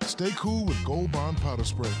 Stay cool with Gold Bond powder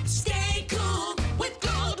spray. Stay cool with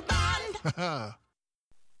Gold Bond.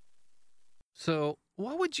 So,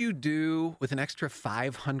 what would you do with an extra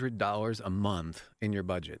 $500 a month in your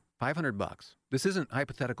budget? $500. This isn't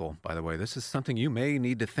hypothetical, by the way. This is something you may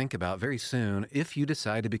need to think about very soon if you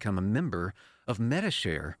decide to become a member of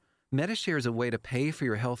MediShare. MediShare is a way to pay for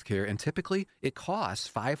your health care, and typically it costs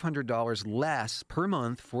 $500 less per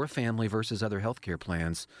month for a family versus other health care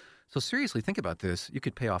plans. So seriously, think about this. You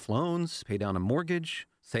could pay off loans, pay down a mortgage,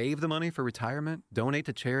 save the money for retirement, donate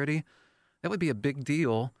to charity. That would be a big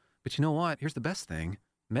deal. But you know what? Here's the best thing.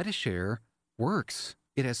 MediShare works.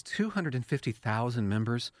 It has 250,000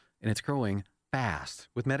 members, and it's growing fast.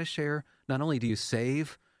 With MediShare, not only do you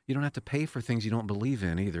save, you don't have to pay for things you don't believe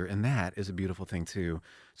in either, and that is a beautiful thing too.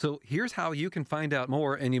 So here's how you can find out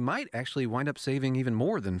more, and you might actually wind up saving even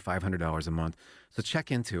more than $500 a month. So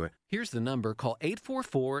check into it. Here's the number. Call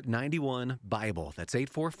 844-91-BIBLE. That's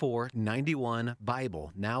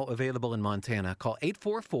 844-91-BIBLE. Now available in Montana. Call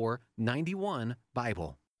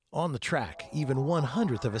 844-91-BIBLE. On the track, even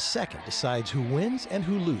 1/100th of a second decides who wins and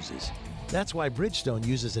who loses. That's why Bridgestone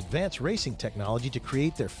uses advanced racing technology to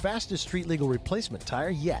create their fastest street-legal replacement tire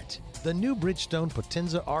yet. The new Bridgestone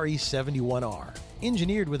Potenza RE71R.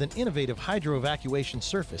 Engineered with an innovative hydro-evacuation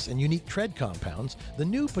surface and unique tread compounds, the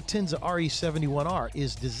new Potenza RE71R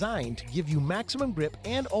is designed to give you maximum grip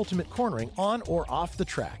and ultimate cornering on or off the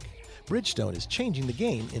track. Bridgestone is changing the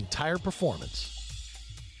game in tire performance.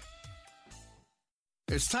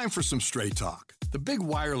 It's time for some straight talk. The big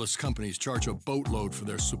wireless companies charge a boatload for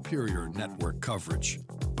their superior network coverage.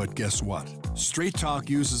 But guess what? Straight Talk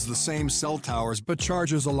uses the same cell towers but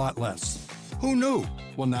charges a lot less. Who knew?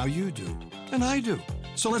 Well, now you do. And I do.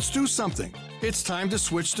 So let's do something. It's time to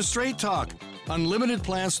switch to Straight Talk. Unlimited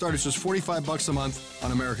plans start at just $45 a month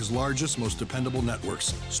on America's largest, most dependable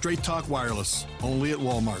networks. Straight Talk Wireless, only at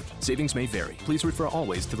Walmart. Savings may vary. Please refer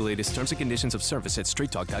always to the latest terms and conditions of service at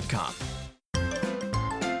straighttalk.com.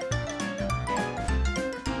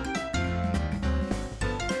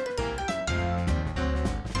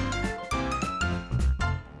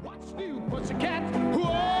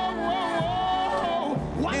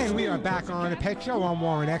 And we are back on the Pet Show. I'm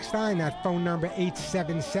Warren Eckstein. That phone number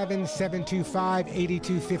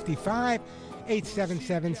 877-725-8255.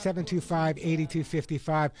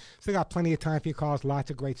 877-725-8255. Still got plenty of time for your calls. Lots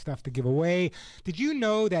of great stuff to give away. Did you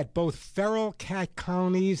know that both feral cat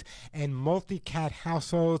colonies and multi-cat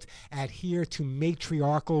households adhere to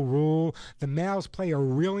matriarchal rule? The males play a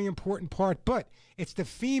really important part, but it's the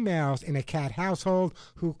females in a cat household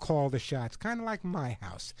who call the shots, kind of like my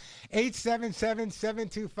house.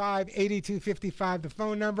 877-725-8255, the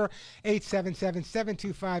phone number,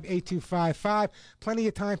 877-725-8255. Plenty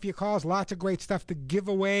of time for your calls, lots of great stuff to give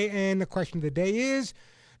away, and the question of the day is,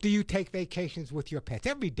 do you take vacations with your pets?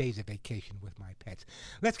 Every day's a vacation with my pets.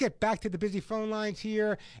 Let's get back to the busy phone lines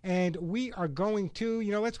here, and we are going to,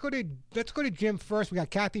 let's go to Jim first. We got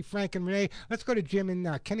Kathy, Frank, and Renee. Let's go to Jim in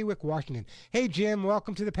Kennewick, Washington. Hey, Jim,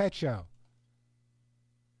 welcome to the Pet Show.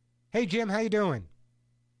 Hey, Jim, how you doing?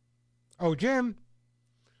 Oh, Jim,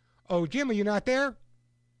 are you not there?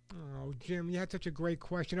 Oh, Jim, you had such a great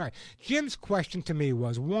question. All right. Jim's question to me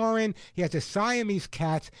was, Warren, he has a Siamese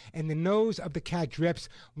cat, and the nose of the cat drips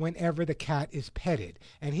whenever the cat is petted.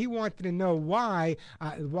 And he wanted to know why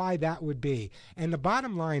that would be. And the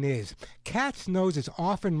bottom line is, cats' noses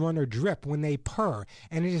often run or drip when they purr,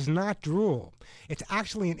 and it is not drool. It's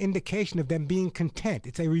actually an indication of them being content.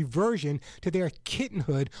 It's a reversion to their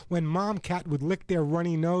kittenhood when mom cat would lick their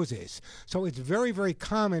runny noses. So it's very, very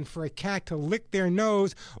common for a cat to lick their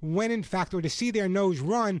nose when in fact, or to see their nose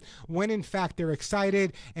run when in fact they're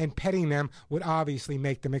excited, and petting them would obviously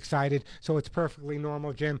make them excited. So it's perfectly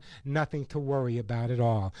normal, Jim. Nothing to worry about at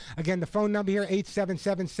all. Again, the phone number here,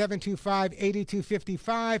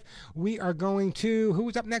 877-725-8255. We are going to,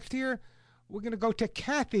 who's up next here? We're going to go to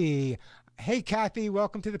Kathy. Hey, Kathy,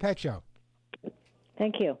 welcome to the Pet Show.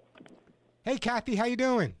 Thank you. Hey, Kathy, how you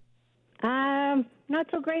doing? Not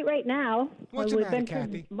so great right now. What's the matter,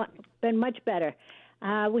 Kathy? Been much better.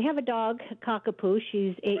 We have a dog, a cockapoo.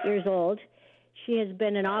 She's 8 years old. She has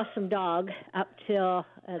been an awesome dog up till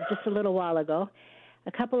just a little while ago.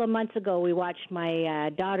 A couple of months ago, we watched my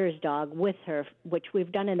daughter's dog with her, which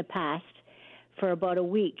we've done in the past, for about a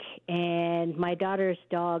week. And my daughter's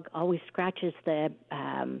dog always scratches the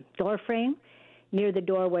door frame near the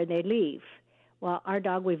door where they leave. Well, our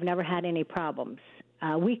dog, we've never had any problems.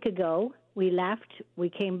 A week ago, we left. We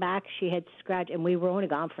came back. She had scratched, and we were only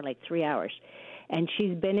gone for like 3 hours. And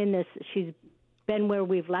she's been where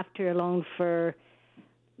we've left her alone for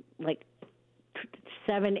like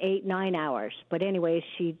 7, 8, 9 hours. But anyways,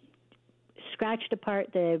 she scratched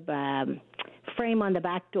apart the frame on the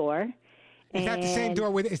back door. Is that the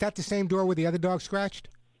same door where the other dog scratched?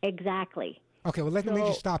 Exactly. Okay, well, let me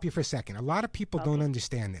just stop you for a second. A lot of people don't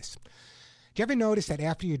understand this. Do you ever notice that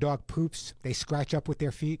after your dog poops, they scratch up with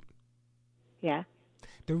their feet? Yeah.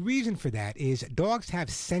 The reason for that is dogs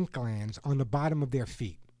have scent glands on the bottom of their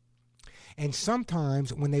feet. And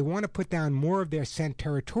sometimes when they want to put down more of their scent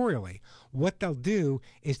territorially, what they'll do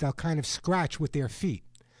is they'll kind of scratch with their feet.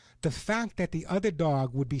 the fact that the other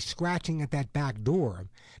dog would be scratching at that back door,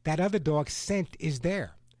 that other dog's scent is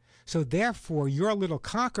there. So therefore, your little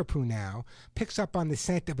cockapoo now picks up on the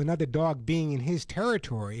scent of another dog being in his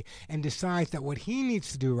territory and decides that what he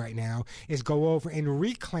needs to do right now is go over and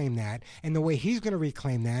reclaim that. And the way he's going to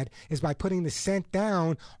reclaim that is by putting the scent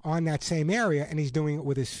down on that same area, and he's doing it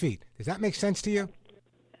with his feet. Does that make sense to you?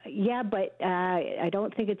 Yeah, but I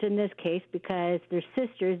don't think it's in this case because they're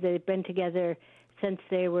sisters. They've been together since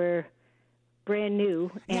they were brand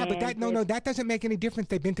new. Yeah, but that doesn't make any difference.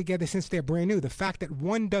 They've been together since they're brand new. The fact that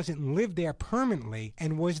one doesn't live there permanently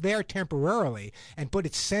and was there temporarily and put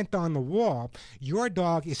its scent on the wall, your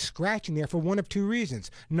dog is scratching there for one of two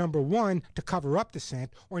reasons. Number one, to cover up the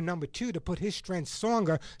scent, or number two, to put his strength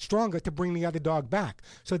stronger to bring the other dog back.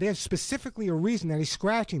 So there's specifically a reason that he's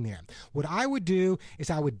scratching there. What I would do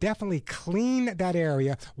is I would definitely clean that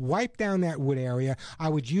area, wipe down that wood area. I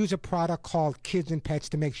would use a product called Kids and Pets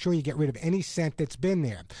to make sure you get rid of any scent that's been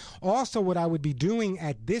there. Also, what I would be doing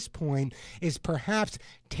at this point is perhaps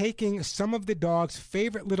taking some of the dog's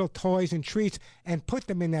favorite little toys and treats and put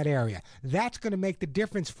them in that area. That's going to make the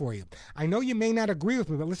difference for you. I know you may not agree with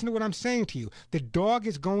me, but listen to what I'm saying to you. The dog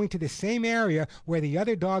is going to the same area where the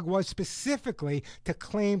other dog was specifically to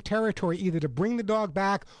claim territory, either to bring the dog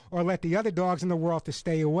back or let the other dogs in the world to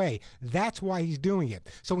stay away. That's why he's doing it.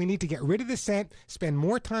 So we need to get rid of the scent, spend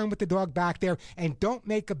more time with the dog back there, and don't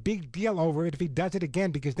make a big deal over it if he does it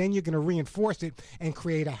again, because then you're going to reinforce it and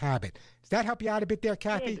create a habit. Does that help you out a bit there,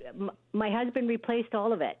 Kathy? My husband replaced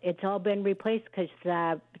all of it. It's all been replaced because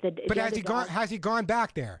But has he gone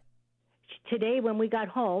back there? Today, when we got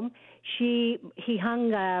home, he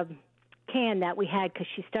hung a can that we had because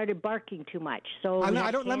she started barking too much. So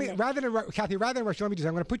rather than rush, I'm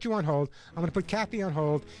going to put you on hold. I'm going to put Kathy on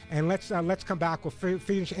hold, and let's come back. We'll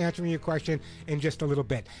finish answering your question in just a little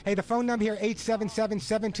bit. Hey, the phone number here,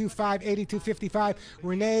 877-725-8255.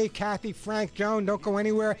 Renee, Kathy, Frank, Joan, don't go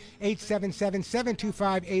anywhere.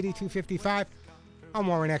 877-725-8255. I'm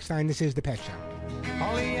Warren Eckstein. This is The Pet Show.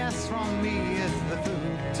 All he asks from me is the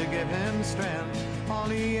food to give him strength. All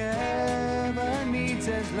he ever needs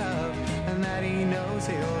is love, and that he knows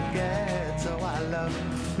he'll get. So I love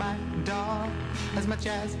my dog as much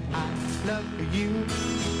as I love you.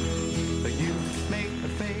 But you make a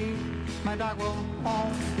fade, my dog will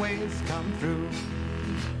always come through.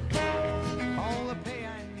 All the pay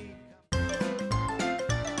I need.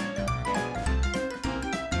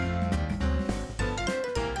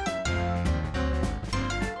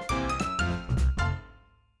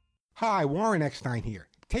 Hi, Warren Eckstein here.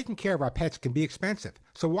 Taking care of our pets can be expensive,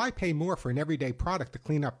 so why pay more for an everyday product to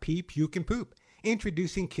clean up pee, puke, and poop?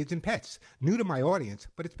 Introducing Kids and Pets, new to my audience,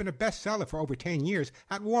 but it's been a bestseller for over 10 years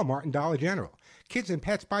at Walmart and Dollar General. Kids and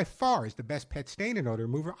Pets by far is the best pet stain and odor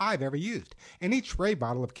remover I've ever used, and each spray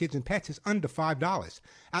bottle of Kids and Pets is under $5.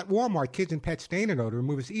 At Walmart, Kids and Pets stain and odor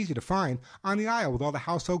remover is easy to find on the aisle with all the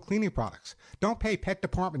household cleaning products. Don't pay pet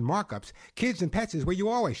department markups. Kids and Pets is where you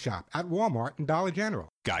always shop, at Walmart and Dollar General.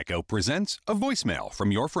 Geico presents a voicemail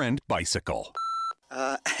from your friend Bicycle.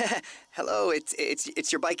 Hello,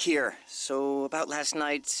 it's your bike here. So about last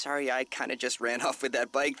night, sorry I kind of just ran off with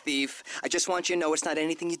that bike thief. I just want you to know it's not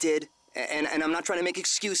anything you did. And I'm not trying to make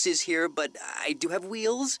excuses here, but I do have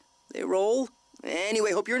wheels. They roll.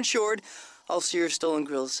 Anyway, hope you're insured. Also, your stolen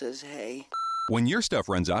grill says hey. When your stuff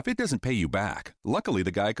runs off, it doesn't pay you back. Luckily,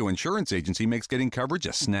 the Geico Insurance Agency makes getting coverage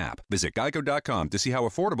a snap. Visit geico.com to see how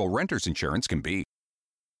affordable renter's insurance can be.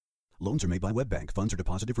 Loans are made by WebBank. Funds are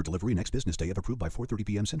deposited for delivery next business day if approved by 4:30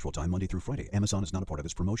 p.m. Central Time, Monday through Friday. Amazon is not a part of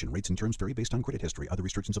this promotion. Rates and terms vary based on credit history. Other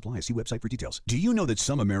restrictions apply. See website for details. Do you know that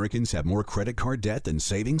some Americans have more credit card debt than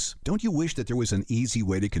savings? Don't you wish that there was an easy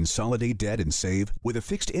way to consolidate debt and save? With a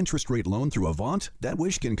fixed interest rate loan through Avant, that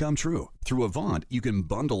wish can come true. Through Avant, you can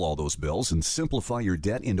bundle all those bills and simplify your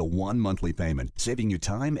debt into one monthly payment, saving you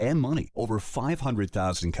time and money. Over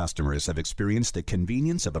 500,000 customers have experienced the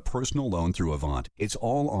convenience of a personal loan through Avant. It's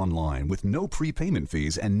all online with no prepayment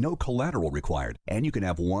fees and no collateral required. And you can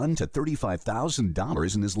have $1,000 to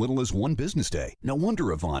 $35,000 in as little as one business day. No wonder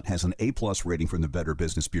Avant has an A+ rating from the Better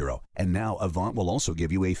Business Bureau. And now Avant will also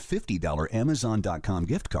give you a $50 Amazon.com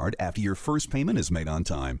gift card after your first payment is made on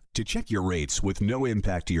time. To check your rates with no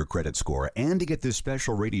impact to your credit score and to get this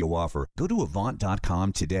special radio offer, go to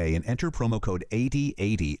Avant.com today and enter promo code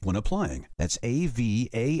 8080 when applying. That's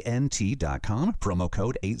AVANT.com, promo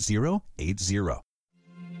code 8080.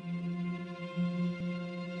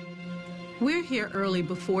 We're here early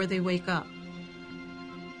before they wake up.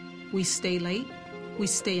 We stay late. We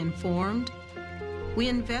stay informed. We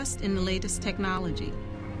invest in the latest technology.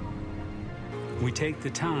 We take the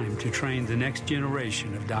time to train the next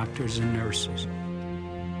generation of doctors and nurses.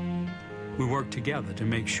 We work together to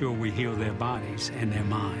make sure we heal their bodies and their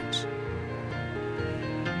minds.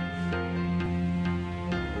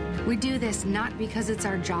 We do this not because it's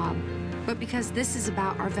our job, but because this is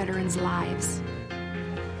about our veterans' lives.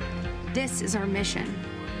 This is our mission.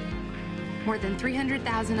 More than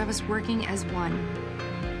 300,000 of us working as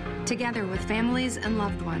one, together with families and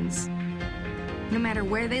loved ones. No matter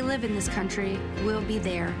where they live in this country, we'll be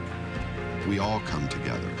there. We all come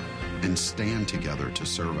together and stand together to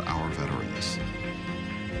serve our veterans.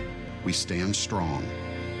 We stand strong,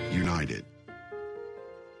 united.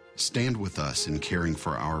 Stand with us in caring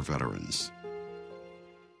for our veterans.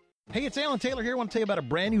 Hey, it's Alan Taylor here. I want to tell you about a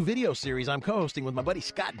brand new video series I'm co-hosting with my buddy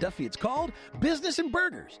Scott Duffy. It's called Business and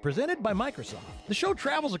Burgers, presented by Microsoft. The show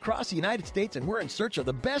travels across the United States, and we're in search of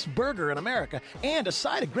the best burger in America and a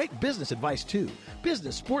side of great business advice, too.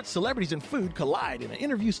 Business, sports, celebrities, and food collide in an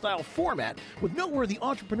interview-style format with noteworthy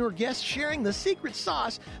entrepreneur guests sharing the secret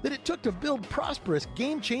sauce that it took to build prosperous,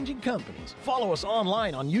 game-changing companies. Follow us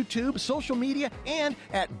online on YouTube, social media, and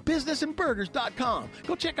at businessandburgers.com.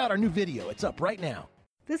 Go check out our new video. It's up right now.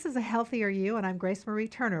 This is A Healthier You, and I'm Grace Marie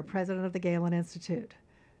Turner, president of the Galen Institute.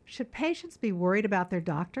 Should patients be worried about their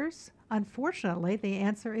doctors? Unfortunately, the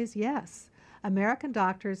answer is yes. American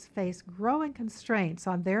doctors face growing constraints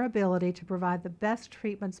on their ability to provide the best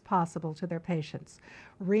treatments possible to their patients.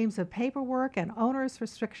 Reams of paperwork and onerous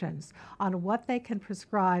restrictions on what they can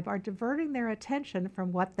prescribe are diverting their attention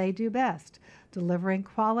from what they do best, delivering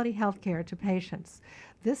quality health care to patients.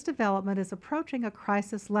 This development is approaching a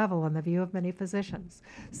crisis level in the view of many physicians.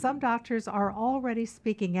 Some doctors are already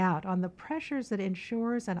speaking out on the pressures that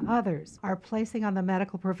insurers and others are placing on the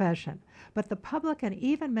medical profession, but the public and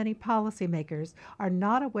even many policymakers are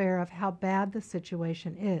not aware of how bad the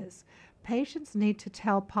situation is. Patients need to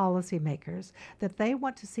tell policymakers that they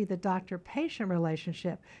want to see the doctor-patient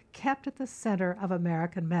relationship kept at the center of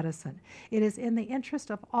American medicine. It is in the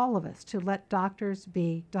interest of all of us to let doctors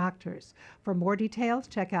be doctors. For more details,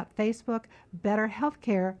 check out Facebook Better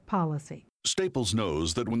Healthcare Policy. Staples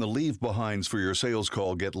knows that when the leave-behinds for your sales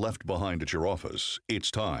call get left behind at your office,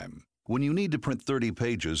 it's time. When you need to print 30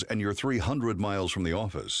 pages and you're 300 miles from the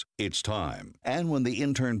office, it's time. And when the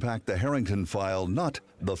intern packed the Harrington file, not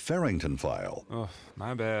the Farrington file. Oh,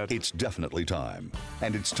 my bad. It's definitely time.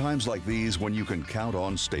 And it's times like these when you can count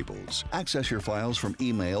on Staples. Access your files from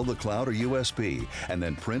email, the cloud, or USB, and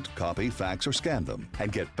then print, copy, fax, or scan them,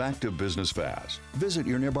 and get back to business fast. Visit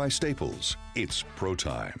your nearby Staples. It's pro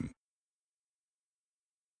time.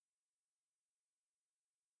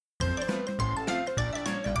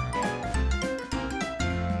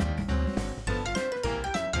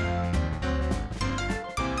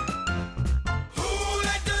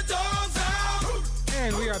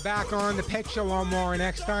 And we are back on the Pet Show on Maura and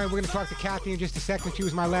Eckstein. We're going to talk to Kathy in just a second. She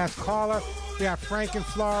was my last caller. We have Frank in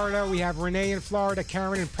Florida. We have Renee in Florida.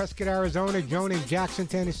 Karen in Prescott, Arizona. Joan in Jackson,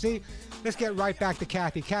 Tennessee. Let's get right back to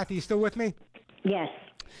Kathy. Kathy, you still with me? Yes.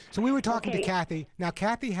 So we were talking to Kathy. Now,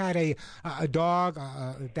 Kathy had a dog,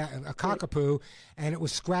 a cockapoo, and it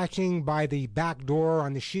was scratching by the back door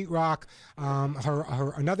on the sheetrock.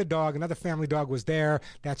 Another family dog was there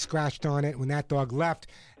that scratched on it. When that dog left,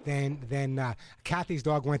 then Kathy's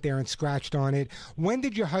dog went there and scratched on it. When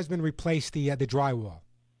did your husband replace the drywall?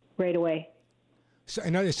 Right away. So,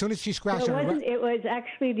 as soon as she scratched So on it? it was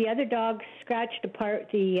actually the other dog scratched apart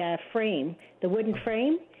the frame, the wooden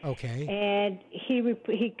frame. Okay. And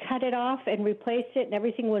he cut it off and replaced it, and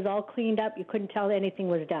everything was all cleaned up. You couldn't tell anything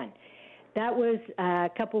was done. That was a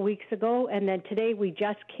couple weeks ago, and then today we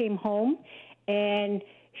just came home, and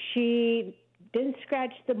she didn't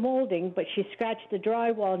scratch the molding, but she scratched the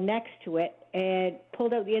drywall next to it and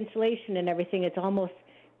pulled out the insulation and everything. It's almost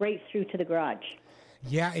right through to the garage.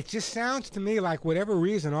 Yeah, it just sounds to me like whatever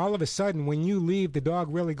reason, all of a sudden, when you leave, the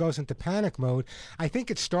dog really goes into panic mode. I think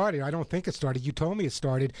it started. I don't think it started. You told me it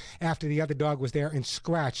started after the other dog was there and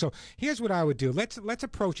scratched. So here's what I would do. Let's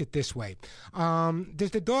approach it this way. Does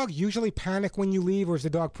the dog usually panic when you leave, or is the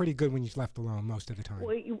dog pretty good when you're left alone most of the time?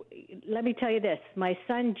 Well, let me tell you this. My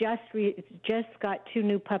son just got 2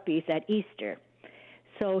 new puppies at Easter.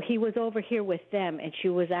 So he was over here with them, and she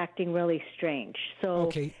was acting really strange. So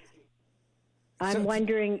okay. I'm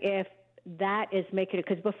wondering if that is making it,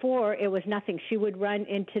 because before it was nothing. She would run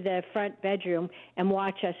into the front bedroom and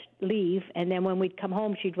watch us leave, and then when we'd come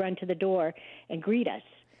home, she'd run to the door and greet us.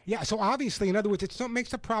 Yeah, so obviously, in other words, it makes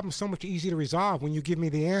the problem so much easier to resolve when you give me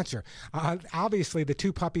the answer. Obviously, the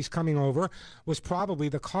 2 puppies coming over was probably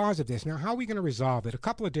the cause of this. Now, how are we going to resolve it? A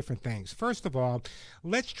couple of different things. First of all,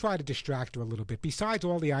 let's try to distract her a little bit. Besides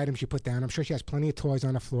all the items you put down, I'm sure she has plenty of toys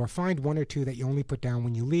on the floor. Find 1 or 2 that you only put down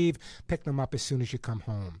when you leave. Pick them up as soon as you come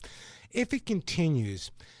home. If it continues,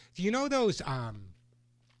 Do you know those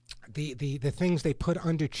the things they put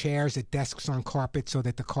under chairs at desks on carpet so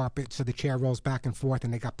that the chair rolls back and forth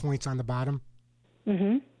and they got points on the bottom?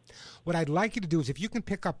 Mm-hmm. What I'd like you to do is if you can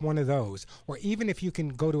pick up one of those, or even if you can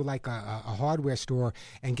go to like a hardware store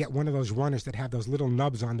and get one of those runners that have those little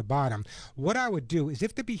nubs on the bottom, what I would do is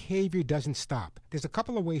if the behavior doesn't stop, there's a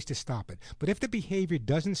couple of ways to stop it, but if the behavior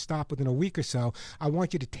doesn't stop within a week or so, I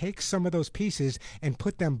want you to take some of those pieces and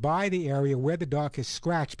put them by the area where the dog has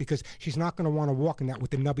scratched, because she's not going to want to walk in that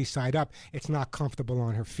with the nubby side up. It's not comfortable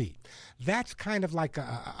on her feet. That's kind of like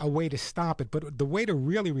a way to stop it, but the way to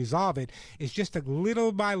really resolve it is just a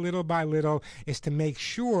little by little by little, is to make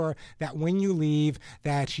sure that when you leave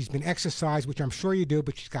that she's been exercised, which I'm sure you do,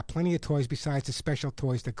 but she's got plenty of toys besides the special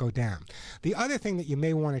toys that go down. The other thing that you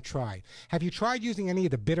may want to try, have you tried using any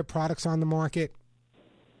of the bitter products on the market?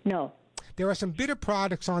 No. There are some bitter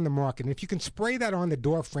products on the market, and if you can spray that on the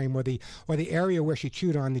door frame or the area where she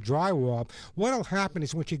chewed on the drywall, what'll happen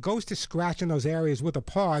is when she goes to scratch in those areas with her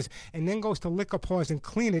paws and then goes to lick her paws and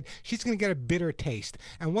clean it, she's going to get a bitter taste.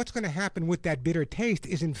 And what's going to happen with that bitter taste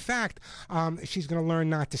is, in fact, she's going to learn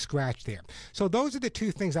not to scratch there. So those are the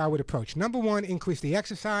two things I would approach. Number one, increase the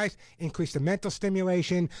exercise, increase the mental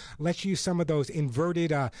stimulation. Let's use some of those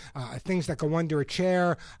inverted things that go under a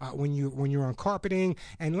chair when you're on carpeting,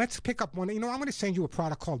 and let's pick up one. I'm going to send you a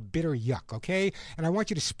product called Bitter Yuck, okay? And I want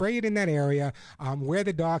you to spray it in that area where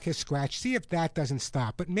the dog has scratched. See if that doesn't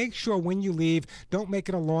stop. But make sure when you leave, don't make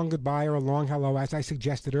it a long goodbye or a long hello, as I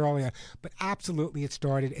suggested earlier. But absolutely it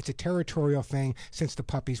started. It's a territorial thing since the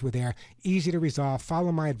puppies were there. Easy to resolve.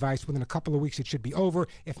 Follow my advice. Within a couple of weeks, it should be over.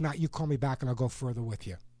 If not, you call me back and I'll go further with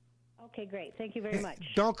you. Okay, great. Thank you very much.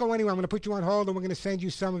 Don't go anywhere. I'm going to put you on hold, and we're going to send you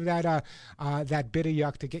some of that Bitter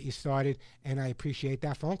Yuck to get you started, and I appreciate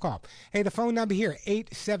that phone call. Hey, the phone number here,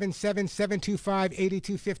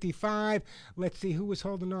 877-725-8255. Let's see who was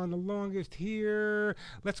holding on the longest here.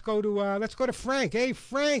 Let's go to Frank. Hey,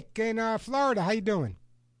 Frank in Florida. How you doing?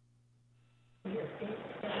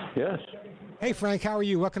 Yes. Hey, Frank. How are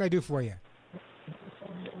you? What can I do for you?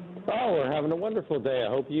 Oh, we're having a wonderful day. I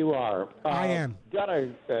hope you are. I am. Got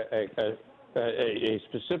a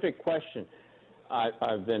specific question.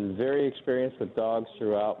 I've been very experienced with dogs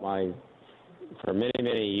for many,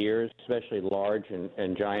 many years, especially large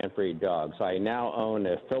and giant breed dogs. I now own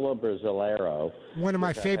a Fila Brasileiro. One of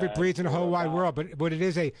my favorite breeds in the whole wide world, but it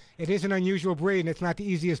is an unusual breed, and it's not the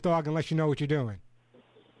easiest dog unless you know what you're doing.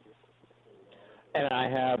 And I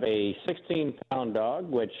have a 16-pound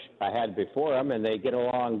dog, which I had before them, and they get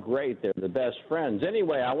along great. They're the best friends.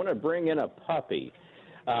 Anyway, I want to bring in a puppy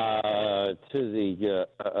to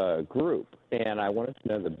the group, and I wanted to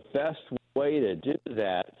know the best way to do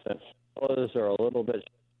that, since fellows are a little bit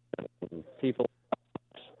people.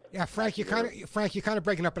 Yeah, Frank, you're kind of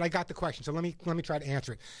breaking up, but I got the question, so let me try to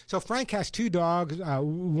answer it. So Frank has two dogs.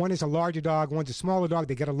 One is a larger dog, one's a smaller dog.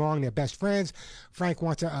 They get along, they're best friends. Frank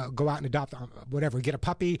wants to go out and adopt get a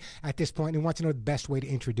puppy at this point, and he wants to know the best way to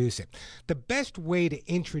introduce it. The best way to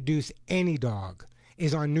introduce any dog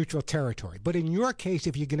is on neutral territory. But in your case,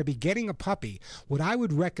 if you're going to be getting a puppy, what I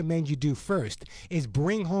would recommend you do first is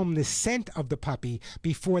bring home the scent of the puppy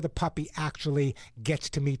before the puppy actually gets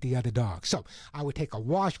to meet the other dog. So I would take a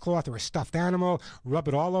washcloth or a stuffed animal, rub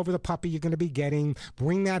it all over the puppy you're going to be getting,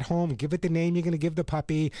 bring that home, give it the name you're going to give the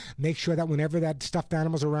puppy, make sure that whenever that stuffed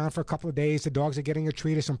animal's around for a couple of days, the dogs are getting a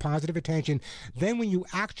treat or some positive attention. Then when you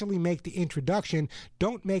actually make the introduction,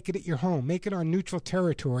 don't make it at your home. Make it on neutral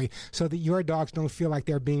territory so that your dogs don't feel like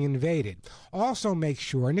they're being invaded. Also make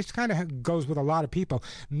sure, and this kind of goes with a lot of people,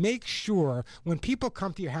 make sure when people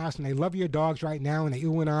come to your house and they love your dogs right now and they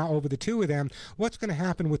ooh and ah over the two of them, what's going to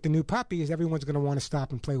happen with the new puppy is everyone's going to want to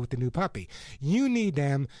stop and play with the new puppy. You need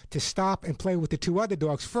them to stop and play with the two other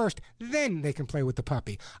dogs first, then they can play with the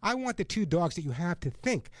puppy. I want the two dogs that you have to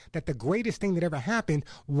think that the greatest thing that ever happened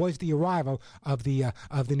was the arrival of the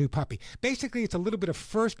new puppy. Basically, it's a little bit of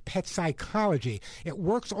first pet psychology. It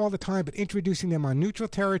works all the time, but introducing them on neutral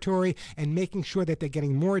territory and making sure that they're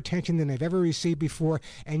getting more attention than they've ever received before,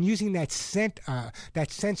 and using that scent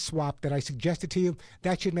swap that I suggested to you,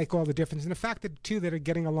 that should make all the difference. And the fact that the two that are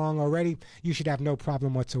getting along already, you should have no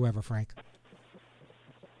problem whatsoever, Frank.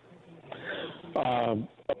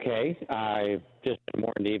 Okay, I've just been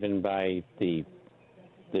warned even by the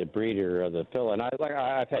breeder of the Fila, and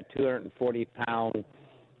I've had 240-pound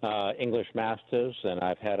English Mastiffs, and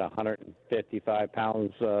I've had 155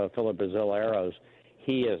 pounds Fila Brasileiros.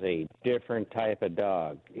 He is a different type of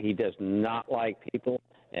dog. He does not like people,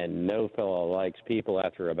 and no fellow likes people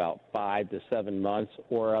after about 5 to 7 months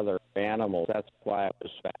or other animals. That's why I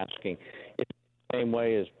was asking. It's the same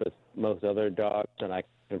way as with most other dogs, and I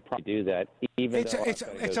can probably do that. It's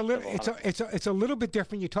a little bit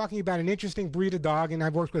different. You're talking about an interesting breed of dog, and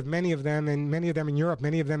I've worked with many of them, and many of them in Europe,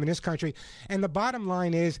 many of them in this country. And the bottom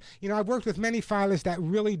line is, I've worked with many filers that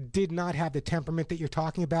really did not have the temperament that you're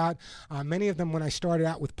talking about. Many of them, when I started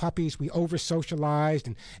out with puppies, we over-socialized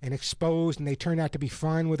and exposed, and they turned out to be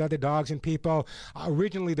fun with other dogs and people.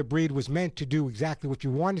 Originally, the breed was meant to do exactly what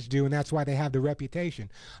you wanted to do, and that's why they have the reputation.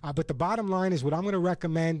 But the bottom line is what I'm going to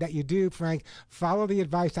recommend that you do, Frank, follow the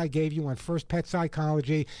advice I gave you on First Pet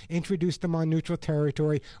Psychology, introduce them on neutral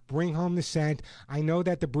territory, bring home the scent. I know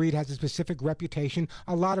that the breed has a specific reputation.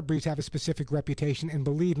 A lot of breeds have a specific reputation, and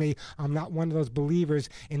believe me, I'm not one of those believers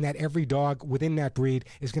in that every dog within that breed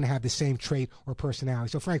is going to have the same trait or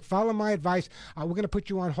personality. So, Frank, follow my advice. We're going to put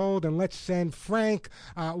you on hold, and let's send Frank.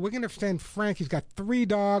 We're going to send Frank. He's got 3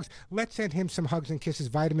 dogs. Let's send him some hugs and kisses,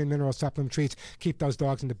 vitamin, mineral supplement treats. Keep those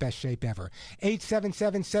dogs in the best shape ever.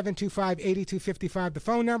 877-725-8255, the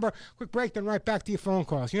phone number. Quick break, then right back to your phone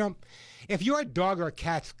calls. If your dog or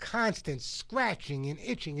cat's constant scratching and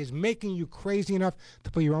itching is making you crazy enough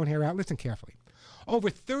to pull your own hair out, listen carefully. Over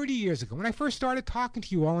 30 years ago, when I first started talking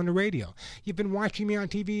to you all on the radio, you've been watching me on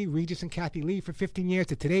TV, Regis and Kathy Lee for 15 years,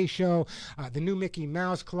 The Today Show, the new Mickey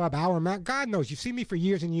Mouse Club, Our Mouse. God knows, you've seen me for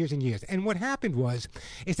years and years and years. And what happened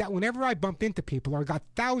is that whenever I bumped into people or got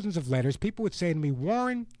thousands of letters, people would say to me,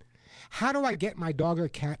 Warren, how do I get my dog or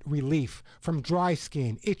cat relief from dry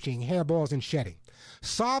skin, itching, hairballs, and shedding?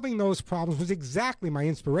 Solving those problems was exactly my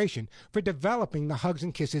inspiration for developing the Hugs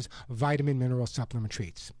and Kisses vitamin mineral supplement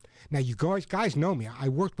treats. Now, you guys know me. I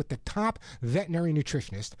worked with the top veterinary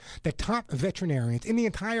nutritionists, the top veterinarians in the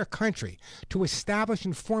entire country to establish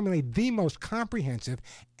and formulate the most comprehensive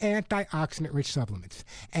antioxidant-rich supplements.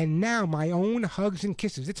 And now my own Hugs and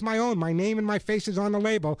Kisses, it's my own, my name and my face is on the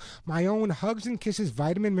label, my own Hugs and Kisses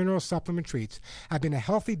vitamin mineral supplement treats have been a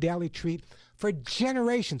healthy daily treat for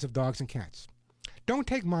generations of dogs and cats. Don't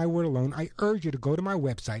take my word alone. I urge you to go to my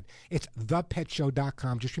website. It's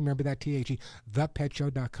thepetshow.com. Just remember that, T-H-E,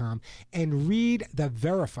 thepetshow.com, and read the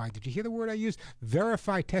verified, did you hear the word I used?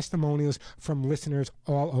 Verified testimonials from listeners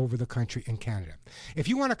all over the country and Canada. If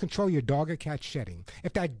you want to control your dog or cat shedding,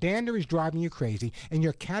 if that dander is driving you crazy and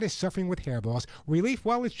your cat is suffering with hairballs, relief,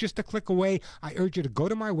 well, it's just a click away. I urge you to go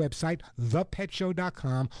to my website,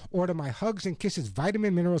 thepetshow.com, order my Hugs and Kisses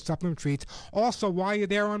vitamin mineral supplement treats. Also, while you're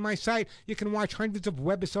there on my site, you can watch hundreds of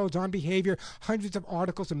webisodes on behavior, hundreds of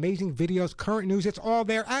articles, amazing videos, current news. It's all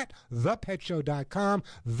there at thepetshow.com,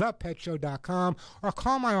 thepetshow.com, or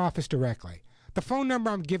call my office directly. The phone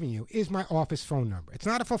number I'm giving you is my office phone number. It's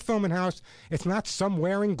not a fulfillment house. It's not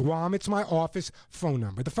somewhere in Guam. It's my office phone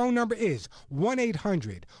number. The phone number is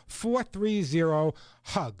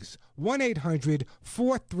 1-800-430-HUGS,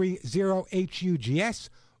 1-800-430-HUGS,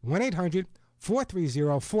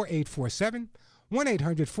 1-800-430-4847,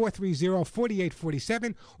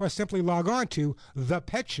 1-800-430-4847, or simply log on to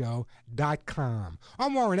thepetshow.com.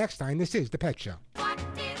 I'm Warren Eckstein. This is The Pet Show. What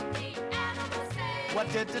did the animal say?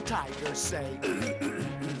 What did the tiger say?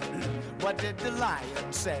 What did the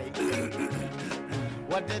lion say?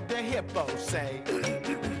 What did the hippo say?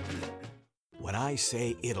 When I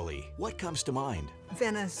say Italy, what comes to mind?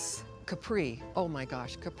 Venice. Capri. Oh my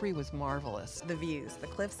gosh, Capri was marvelous. The views, the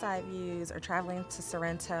cliffside views, or traveling to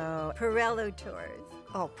Sorrento. Perello tours.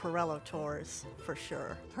 Oh, Perello tours, for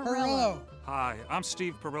sure. Perello. Hi, I'm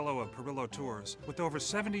Steve Perillo of Perillo Tours. With over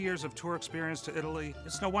 70 years of tour experience to Italy,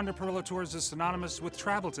 it's no wonder Perillo Tours is synonymous with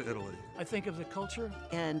travel to Italy. I think of the culture.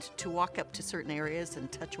 And to walk up to certain areas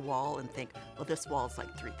and touch a wall and think, well, this wall's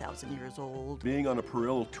like 3,000 years old. Being on a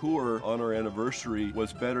Perillo tour on our anniversary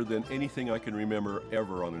was better than anything I can remember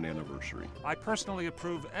ever on an anniversary. I personally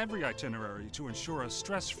approve every itinerary to ensure a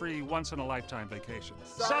stress-free, once-in-a-lifetime vacation.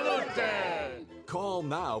 Salute! Call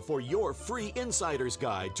now for your free insider's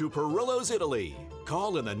guide to Perillo's Italy.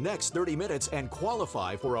 Call in the next 30 minutes and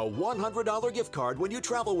qualify for a $100 gift card when you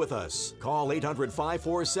travel with us. Call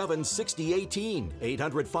 800-547-6018.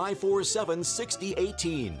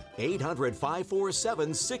 800-547-6018.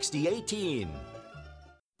 800-547-6018.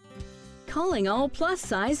 Calling all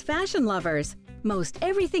plus-size fashion lovers. Most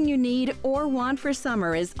everything you need or want for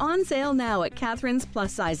summer is on sale now at Catherine's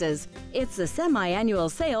Plus Sizes. It's a semi-annual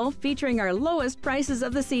sale featuring our lowest prices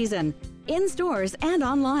of the season, in stores and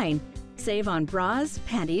online. Save on bras,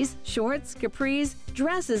 panties, shorts, capris,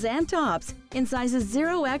 dresses, and tops in sizes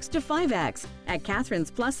 0X to 5X at Catherine's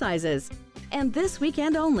Plus Sizes. And this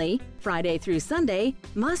weekend only, Friday through Sunday,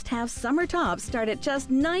 must-have summer tops start at just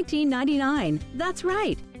 $19.99. That's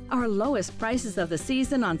right. Our lowest prices of the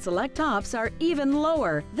season on select tops are even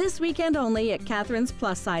lower this weekend only at Catherine's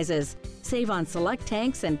Plus Sizes. Save on select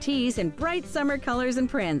tanks and tees in bright summer colors and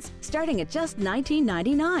prints, starting at just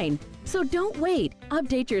 $19.99. So don't wait.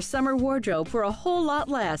 Update your summer wardrobe for a whole lot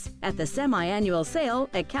less at the semi-annual sale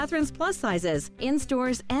at Catherine's Plus Sizes, in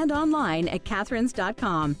stores and online at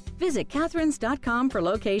catherines.com. Visit catherines.com for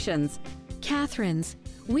locations. Catherine's,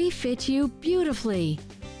 we fit you beautifully.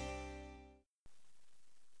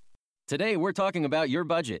 Today, we're talking about your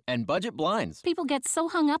budget and budget blinds. People get so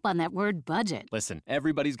hung up on that word budget. Listen,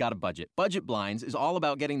 everybody's got a budget. Budget blinds is all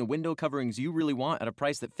about getting the window coverings you really want at a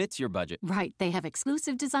price that fits your budget. Right. They have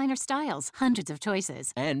exclusive designer styles, hundreds of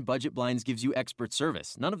choices. And Budget Blinds gives you expert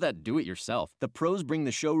service. None of that do-it-yourself. The pros bring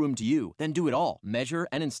the showroom to you, then do it all. Measure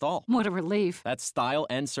and install. What a relief. That's style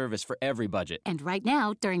and service for every budget. And right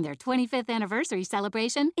now, during their 25th anniversary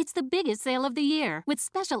celebration, it's the biggest sale of the year with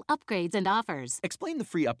special upgrades and offers. Explain the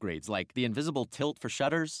free upgrades like the invisible tilt for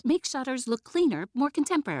shutters. Make shutters look cleaner, more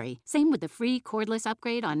contemporary. Same with the free cordless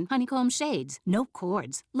upgrade on honeycomb shades. No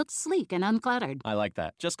cords. Looks sleek and uncluttered. I like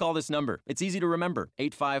that. Just call this number. It's easy to remember.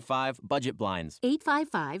 855-BUDGET-BLINDS.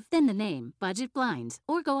 855, then the name, Budget Blinds,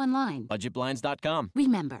 or go online. BudgetBlinds.com.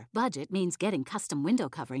 Remember, budget means getting custom window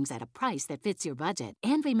coverings at a price that fits your budget.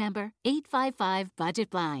 And remember,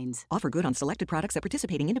 855-BUDGET-BLINDS. Offer good on selected products at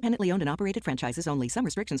participating independently owned and operated franchises only. Some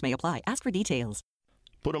restrictions may apply. Ask for details.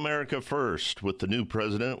 Put America first. With the new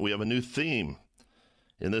president, we have a new theme.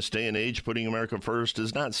 In this day and age, putting America first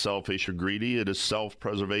is not selfish or greedy. It is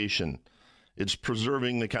self-preservation. It's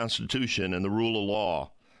preserving the Constitution and the rule of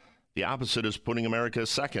law. The opposite is putting America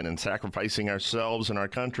second and sacrificing ourselves and our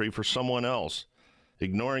country for someone else,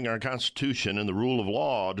 ignoring our Constitution and the rule of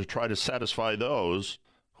law to try to satisfy those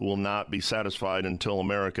who will not be satisfied until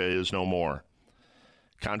America is no more.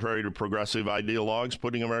 Contrary to progressive ideologues,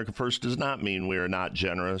 putting America first does not mean we are not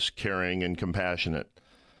generous, caring, and compassionate.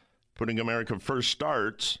 Putting America first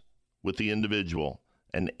starts with the individual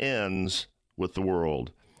and ends with the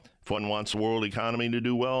world. If one wants the world economy to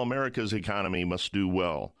do well, America's economy must do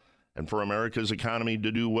well. And for America's economy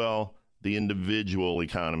to do well, the individual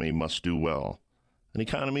economy must do well. An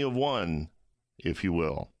economy of one, if you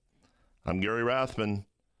will. I'm Gary Rathman.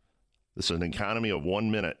 This is an economy of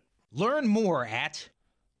 1 minute. Learn more at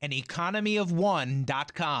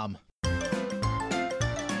aneconomyofone.com.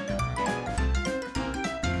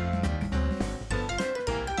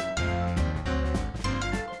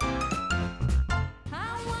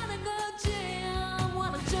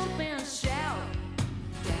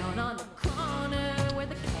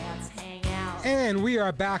 And we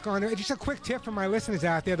are back on. Just a quick tip for my listeners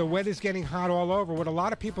out there. The weather's getting hot all over. What a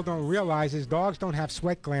lot of people don't realize is dogs don't have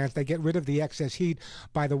sweat glands. They get rid of the excess heat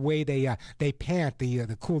by the way they pant.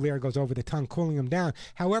 The cool air goes over the tongue, cooling them down.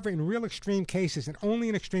 However, in real extreme cases, and only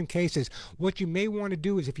in extreme cases, what you may want to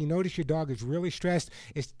do is if you notice your dog is really stressed,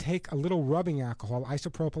 is to take a little rubbing alcohol,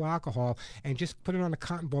 isopropyl alcohol, and just put it on a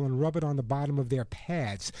cotton ball and rub it on the bottom of their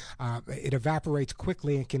pads. It evaporates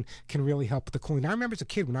quickly and can really help with the cooling. I remember as a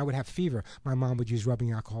kid when I would have fever, my mom would use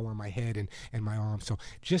rubbing alcohol on my head and my arms. So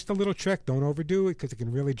just a little trick. Don't overdo it because it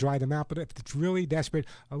can really dry them out. But if it's really desperate,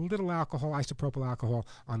 a little alcohol, isopropyl alcohol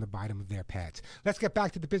on the bottom of their pads. Let's get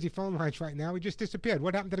back to the busy phone lines right now. He just disappeared.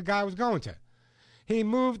 What happened to the guy I was going to? He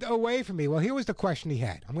moved away from me. Well, here was the question he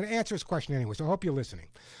had. I'm going to answer his question anyway, so I hope you're listening.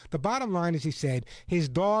 The bottom line is he said his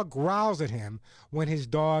dog growls at him when his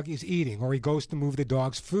dog is eating or he goes to move the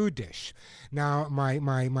dog's food dish. Now, my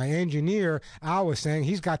engineer, Al, was saying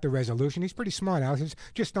he's got the resolution. He's pretty smart, Al. He says,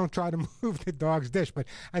 just don't try to move the dog's dish. But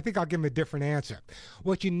I think I'll give him a different answer.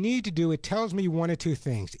 What you need to do, it tells me one of two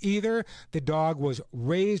things. Either the dog was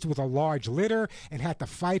raised with a large litter and had to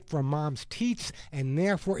fight for mom's teats and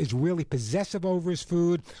therefore is really possessive over his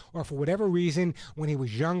food, or for whatever reason, when he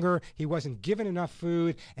was younger, he wasn't given enough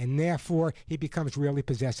food, and therefore he becomes really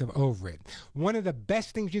possessive over it. One of the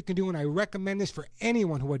best things you can do, and I recommend this for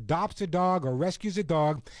anyone who adopts a dog or rescues a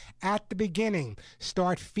dog, at the beginning,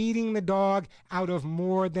 start feeding the dog out of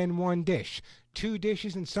more than one dish. 2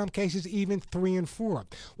 dishes, in some cases even 3 and 4.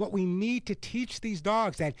 What we need to teach these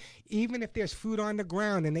dogs that even if there's food on the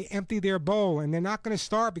ground and they empty their bowl and they're not going to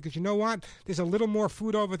starve because you know what? There's a little more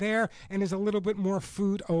food over there and there's a little bit more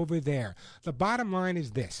food over there. The bottom line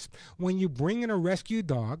is this. When you bring in a rescued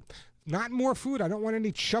dog, not more food. I don't want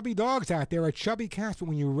any chubby dogs out there or chubby cats, but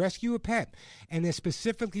when you rescue a pet and they're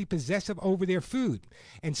specifically possessive over their food,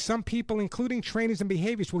 and some people, including trainers and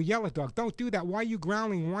behaviorists, will yell at dogs, don't do that. Why are you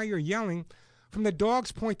growling? Why are you yelling? From the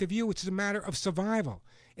dog's point of view, it's a matter of survival.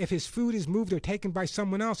 If his food is moved or taken by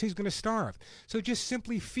someone else, he's going to starve. So just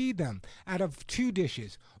simply feed them out of 2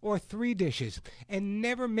 dishes or 3 dishes, and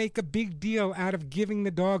never make a big deal out of giving the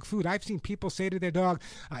dog food. I've seen people say to their dog,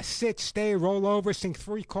 sit, stay, roll over, sing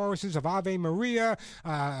 3 choruses of Ave Maria,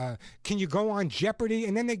 can you go on Jeopardy?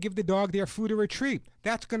 And then they give the dog their food or a treat.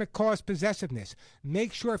 That's going to cause possessiveness.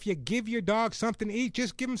 Make sure if you give your dog something to eat,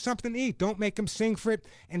 just give him something to eat. Don't make him sing for it.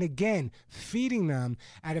 And again, feeding them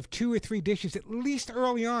out of 2 or 3 dishes, at least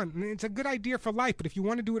early on. And it's a good idea for life, but if you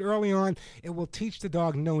want to do it early on, it will teach the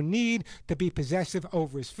dog no need to be possessive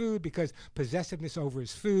over his food, because possessiveness over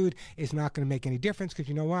his food is not going to make any difference, because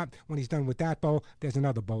you know what? When he's done with that bowl, there's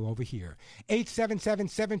another bowl over here.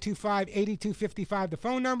 877-725-8255, the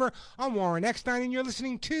phone number. I'm Warren Eckstein, and you're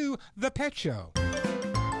listening to The Pet Show.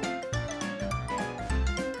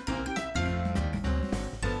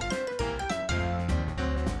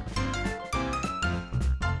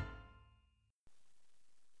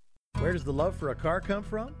 Where does the love for a car come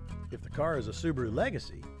from? If the car is a Subaru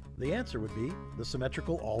Legacy, the answer would be the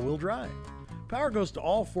symmetrical all-wheel drive. Power goes to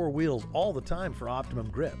all 4 wheels all the time for optimum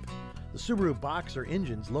grip. The Subaru Boxer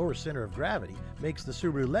engine's lower center of gravity makes the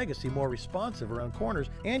Subaru Legacy more responsive around corners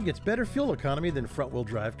and gets better fuel economy than front-wheel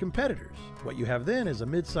drive competitors. What you have then is a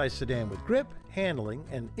mid-size sedan with grip, handling,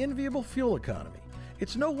 and enviable fuel economy.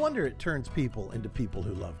 It's no wonder it turns people into people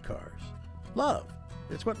who love cars. Love,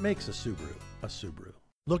 it's what makes a Subaru a Subaru.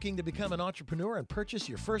 Looking to become an entrepreneur and purchase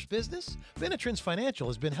your first business? Benetrends Financial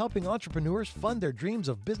has been helping entrepreneurs fund their dreams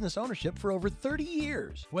of business ownership for over 30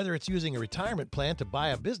 years. Whether it's using a retirement plan to buy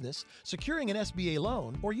a business, securing an SBA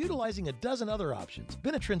loan, or utilizing a dozen other options,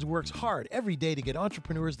 Benetrends works hard every day to get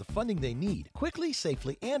entrepreneurs the funding they need, quickly,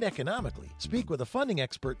 safely, and economically. Speak with a funding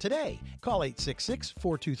expert today. Call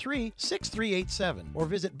 866-423-6387 or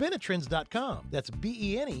visit Benetrends.com. That's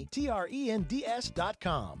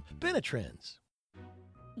BENETRENDS.com. Benetrends.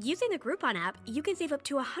 Using the Groupon app, you can save up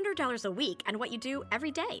to $100 a week on what you do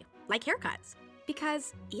every day, like haircuts.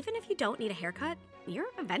 Because even if you don't need a haircut, you're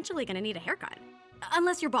eventually going to need a haircut.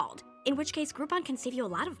 Unless you're bald, in which case Groupon can save you a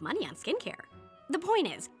lot of money on skincare. The point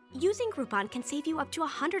is, using Groupon can save you up to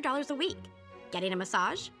 $100 a week. Getting a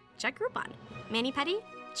massage? Check Groupon. Mani-pedi?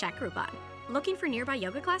 Check Groupon. Looking for nearby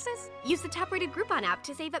yoga classes? Use the top-rated Groupon app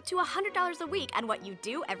to save up to $100 a week on what you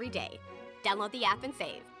do every day. Download the app and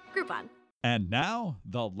save. Groupon. And now,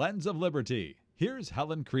 the Lens of Liberty. Here's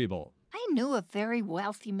Helen Kriebel. I knew a very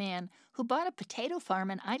wealthy man who bought a potato farm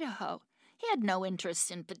in Idaho. He had no interest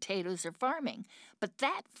in potatoes or farming, but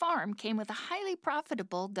that farm came with a highly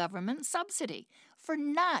profitable government subsidy for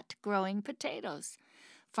not growing potatoes.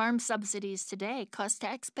 Farm subsidies today cost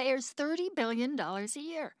taxpayers $30 billion a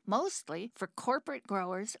year, mostly for corporate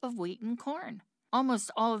growers of wheat and corn.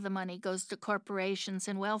 Almost all of the money goes to corporations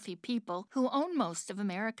and wealthy people who own most of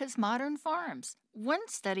America's modern farms. One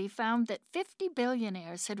study found that 50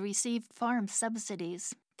 billionaires had received farm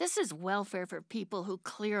subsidies. This is welfare for people who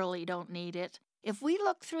clearly don't need it. If we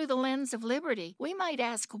look through the lens of liberty, we might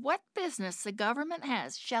ask what business the government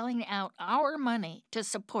has shelling out our money to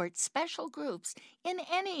support special groups in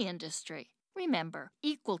any industry. Remember,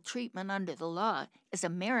 equal treatment under the law is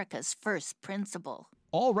America's first principle.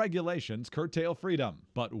 All regulations curtail freedom,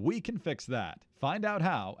 but we can fix that. Find out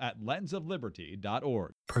how at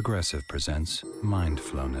lensofliberty.org. Progressive presents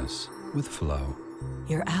Mindfulness with Flow.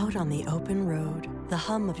 You're out on the open road. The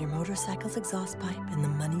hum of your motorcycle's exhaust pipe and the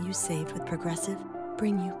money you saved with Progressive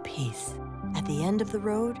bring you peace. At the end of the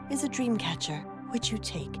road is a dream catcher, which you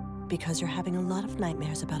take because you're having a lot of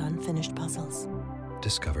nightmares about unfinished puzzles.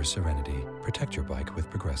 Discover serenity. Protect your bike with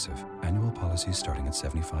Progressive. Annual policies starting at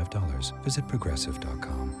 $75. Visit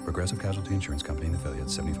Progressive.com. Progressive Casualty Insurance Company and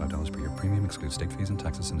affiliates. $75 per year premium excludes state fees and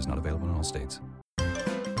taxes and is not available in all states.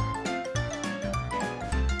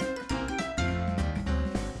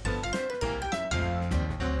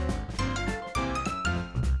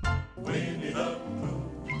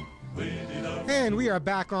 And we are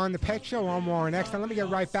back on the Pet Show. I'm Warren Eckstein. Let me get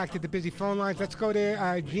right back to the busy phone lines. Let's go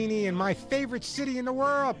to Jeannie in my favorite city in the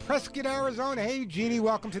world, Prescott, Arizona. Hey, Jeannie,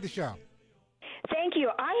 welcome to the show. Thank you.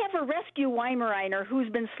 I have a rescue Weimaraner who's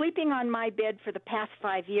been sleeping on my bed for the past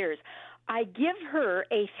 5 years. I give her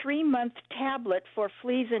a 3-month tablet for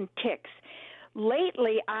fleas and ticks.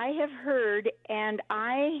 Lately, I have heard, and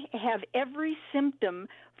I have every symptom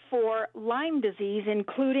for Lyme disease,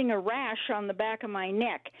 including a rash on the back of my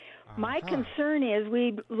neck. My concern is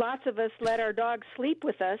lots of us let our dogs sleep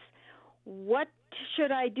with us. What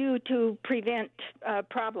should I do to prevent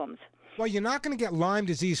problems? Well, you're not going to get Lyme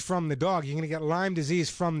disease from the dog. You're going to get Lyme disease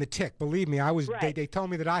from the tick. Believe me, they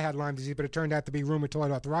told me that I had Lyme disease, but it turned out to be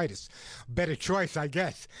rheumatoid arthritis. Better choice, I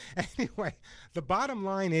guess. Anyway, the bottom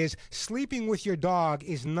line is sleeping with your dog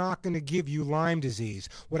is not going to give you Lyme disease.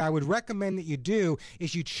 What I would recommend that you do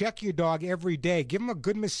is you check your dog every day. Give him a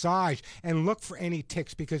good massage and look for any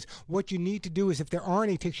ticks, because what you need to do is if there are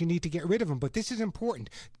any ticks, you need to get rid of them. But this is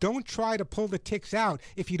important. Don't try to pull the ticks out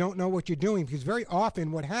if you don't know what you're doing, because very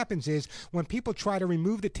often what happens is when people try to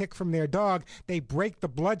remove the tick from their dog, they break the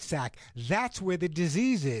blood sac. That's where the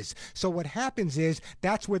disease is. So what happens is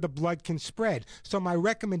that's where the blood can spread. So my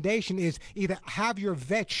recommendation is either have your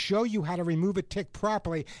vet show you how to remove a tick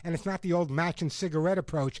properly, and it's not the old match and cigarette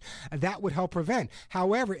approach. That would help prevent.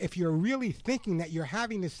 However, if you're really thinking that you're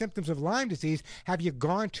having the symptoms of Lyme disease, have you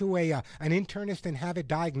gone to an internist and have it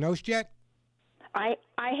diagnosed yet? I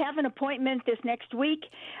have an appointment this next week,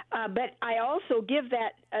 but I also give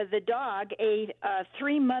the dog a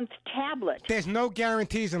 3-month tablet. There's no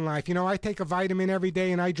guarantees in life. You know, I take a vitamin every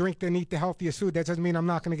day and I drink and eat the healthiest food. That doesn't mean I'm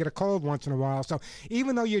not going to get a cold once in a while. So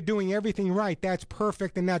even though you're doing everything right, that's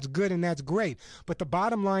perfect and that's good and that's great. But the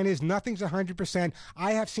bottom line is nothing's 100%.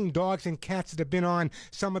 I have seen dogs and cats that have been on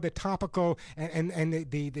some of the topical and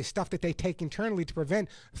the stuff that they take internally to prevent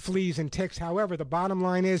fleas and ticks. However, the bottom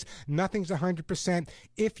line is nothing's 100%.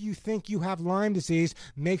 If you think you have Lyme disease,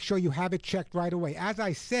 make sure you have it checked right away. As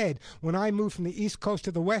I said, when I moved from the East Coast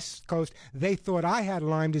to the West Coast, they thought I had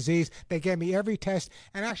Lyme disease. They gave me every test,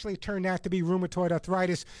 and actually it turned out to be rheumatoid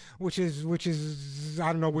arthritis, which is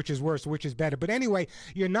I don't know which is worse, which is better. But anyway,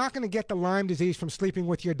 you're not going to get the Lyme disease from sleeping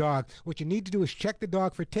with your dog. What you need to do is check the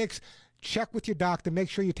dog for ticks. Check with your doctor. Make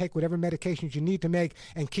sure you take whatever medications you need to make,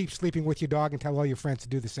 and keep sleeping with your dog, and tell all your friends to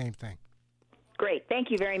do the same thing. Great. Thank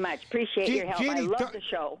you very much. Appreciate your help. Jeannie, I love the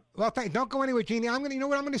show. Well, don't go anywhere, Jeannie. You know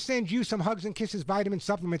what? I'm going to send you some Hugs and Kisses vitamin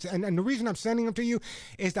supplements. And the reason I'm sending them to you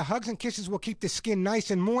is the Hugs and Kisses will keep the skin nice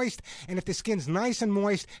and moist. And if the skin's nice and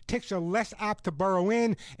moist, ticks are less apt to burrow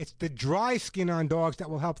in. It's the dry skin on dogs that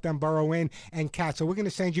will help them burrow in, and cats. So we're going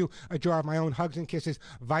to send you a jar of my own Hugs and Kisses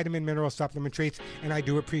vitamin mineral supplement treats. And I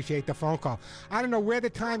do appreciate the phone call. I don't know where the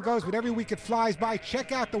time goes, but every week it flies by.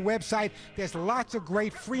 Check out the website. There's lots of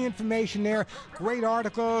great free information there. Great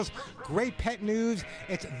articles, great pet news.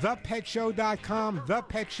 It's thepetshow.com,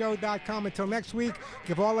 thepetshow.com. Until next week,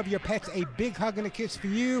 give all of your pets a big hug and a kiss for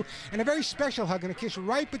you, and a very special hug and a kiss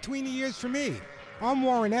right between the ears for me. I'm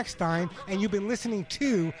Warren Eckstein, and you've been listening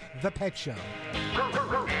to The Pet Show.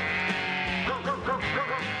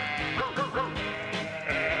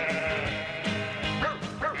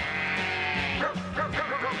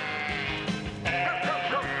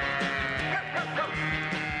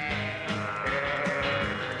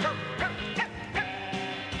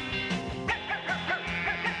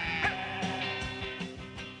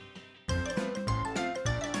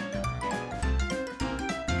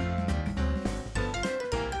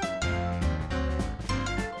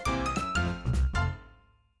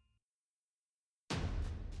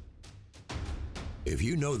 If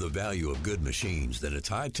you know the value of good machines, then it's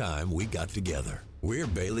high time we got together. We're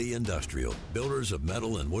Bailey Industrial, builders of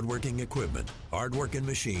metal and woodworking equipment, hard-working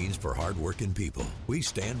machines for hard-working people. We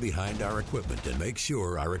stand behind our equipment and make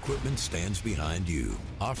sure our equipment stands behind you,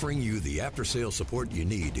 offering you the after-sale support you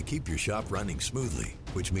need to keep your shop running smoothly,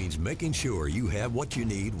 which means making sure you have what you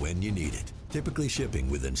need when you need it, typically shipping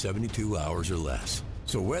within 72 hours or less.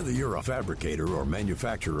 So whether you're a fabricator or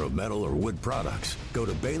manufacturer of metal or wood products, go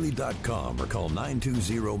to Bailey.com or call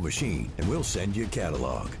 920-MACHINE and we'll send you a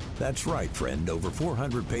catalog. That's right, friend, over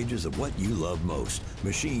 400 pages of what you love most,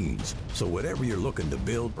 machines. So whatever you're looking to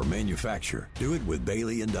build or manufacture, do it with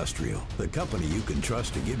Bailey Industrial, the company you can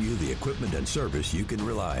trust to give you the equipment and service you can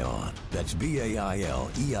rely on. That's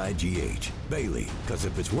B-A-I-L-E-I-G-H, Bailey, because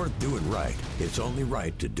if it's worth doing right, it's only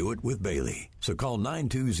right to do it with Bailey. So call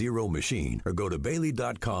 920-MACHINE or go to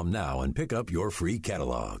Bailey.com now and pick up your free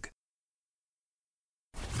catalog.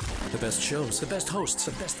 The best shows, the best hosts,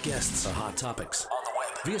 the best guests, the hot topics. On the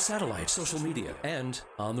web, via satellite, social media, and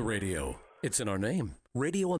on the radio. It's in our name. Radio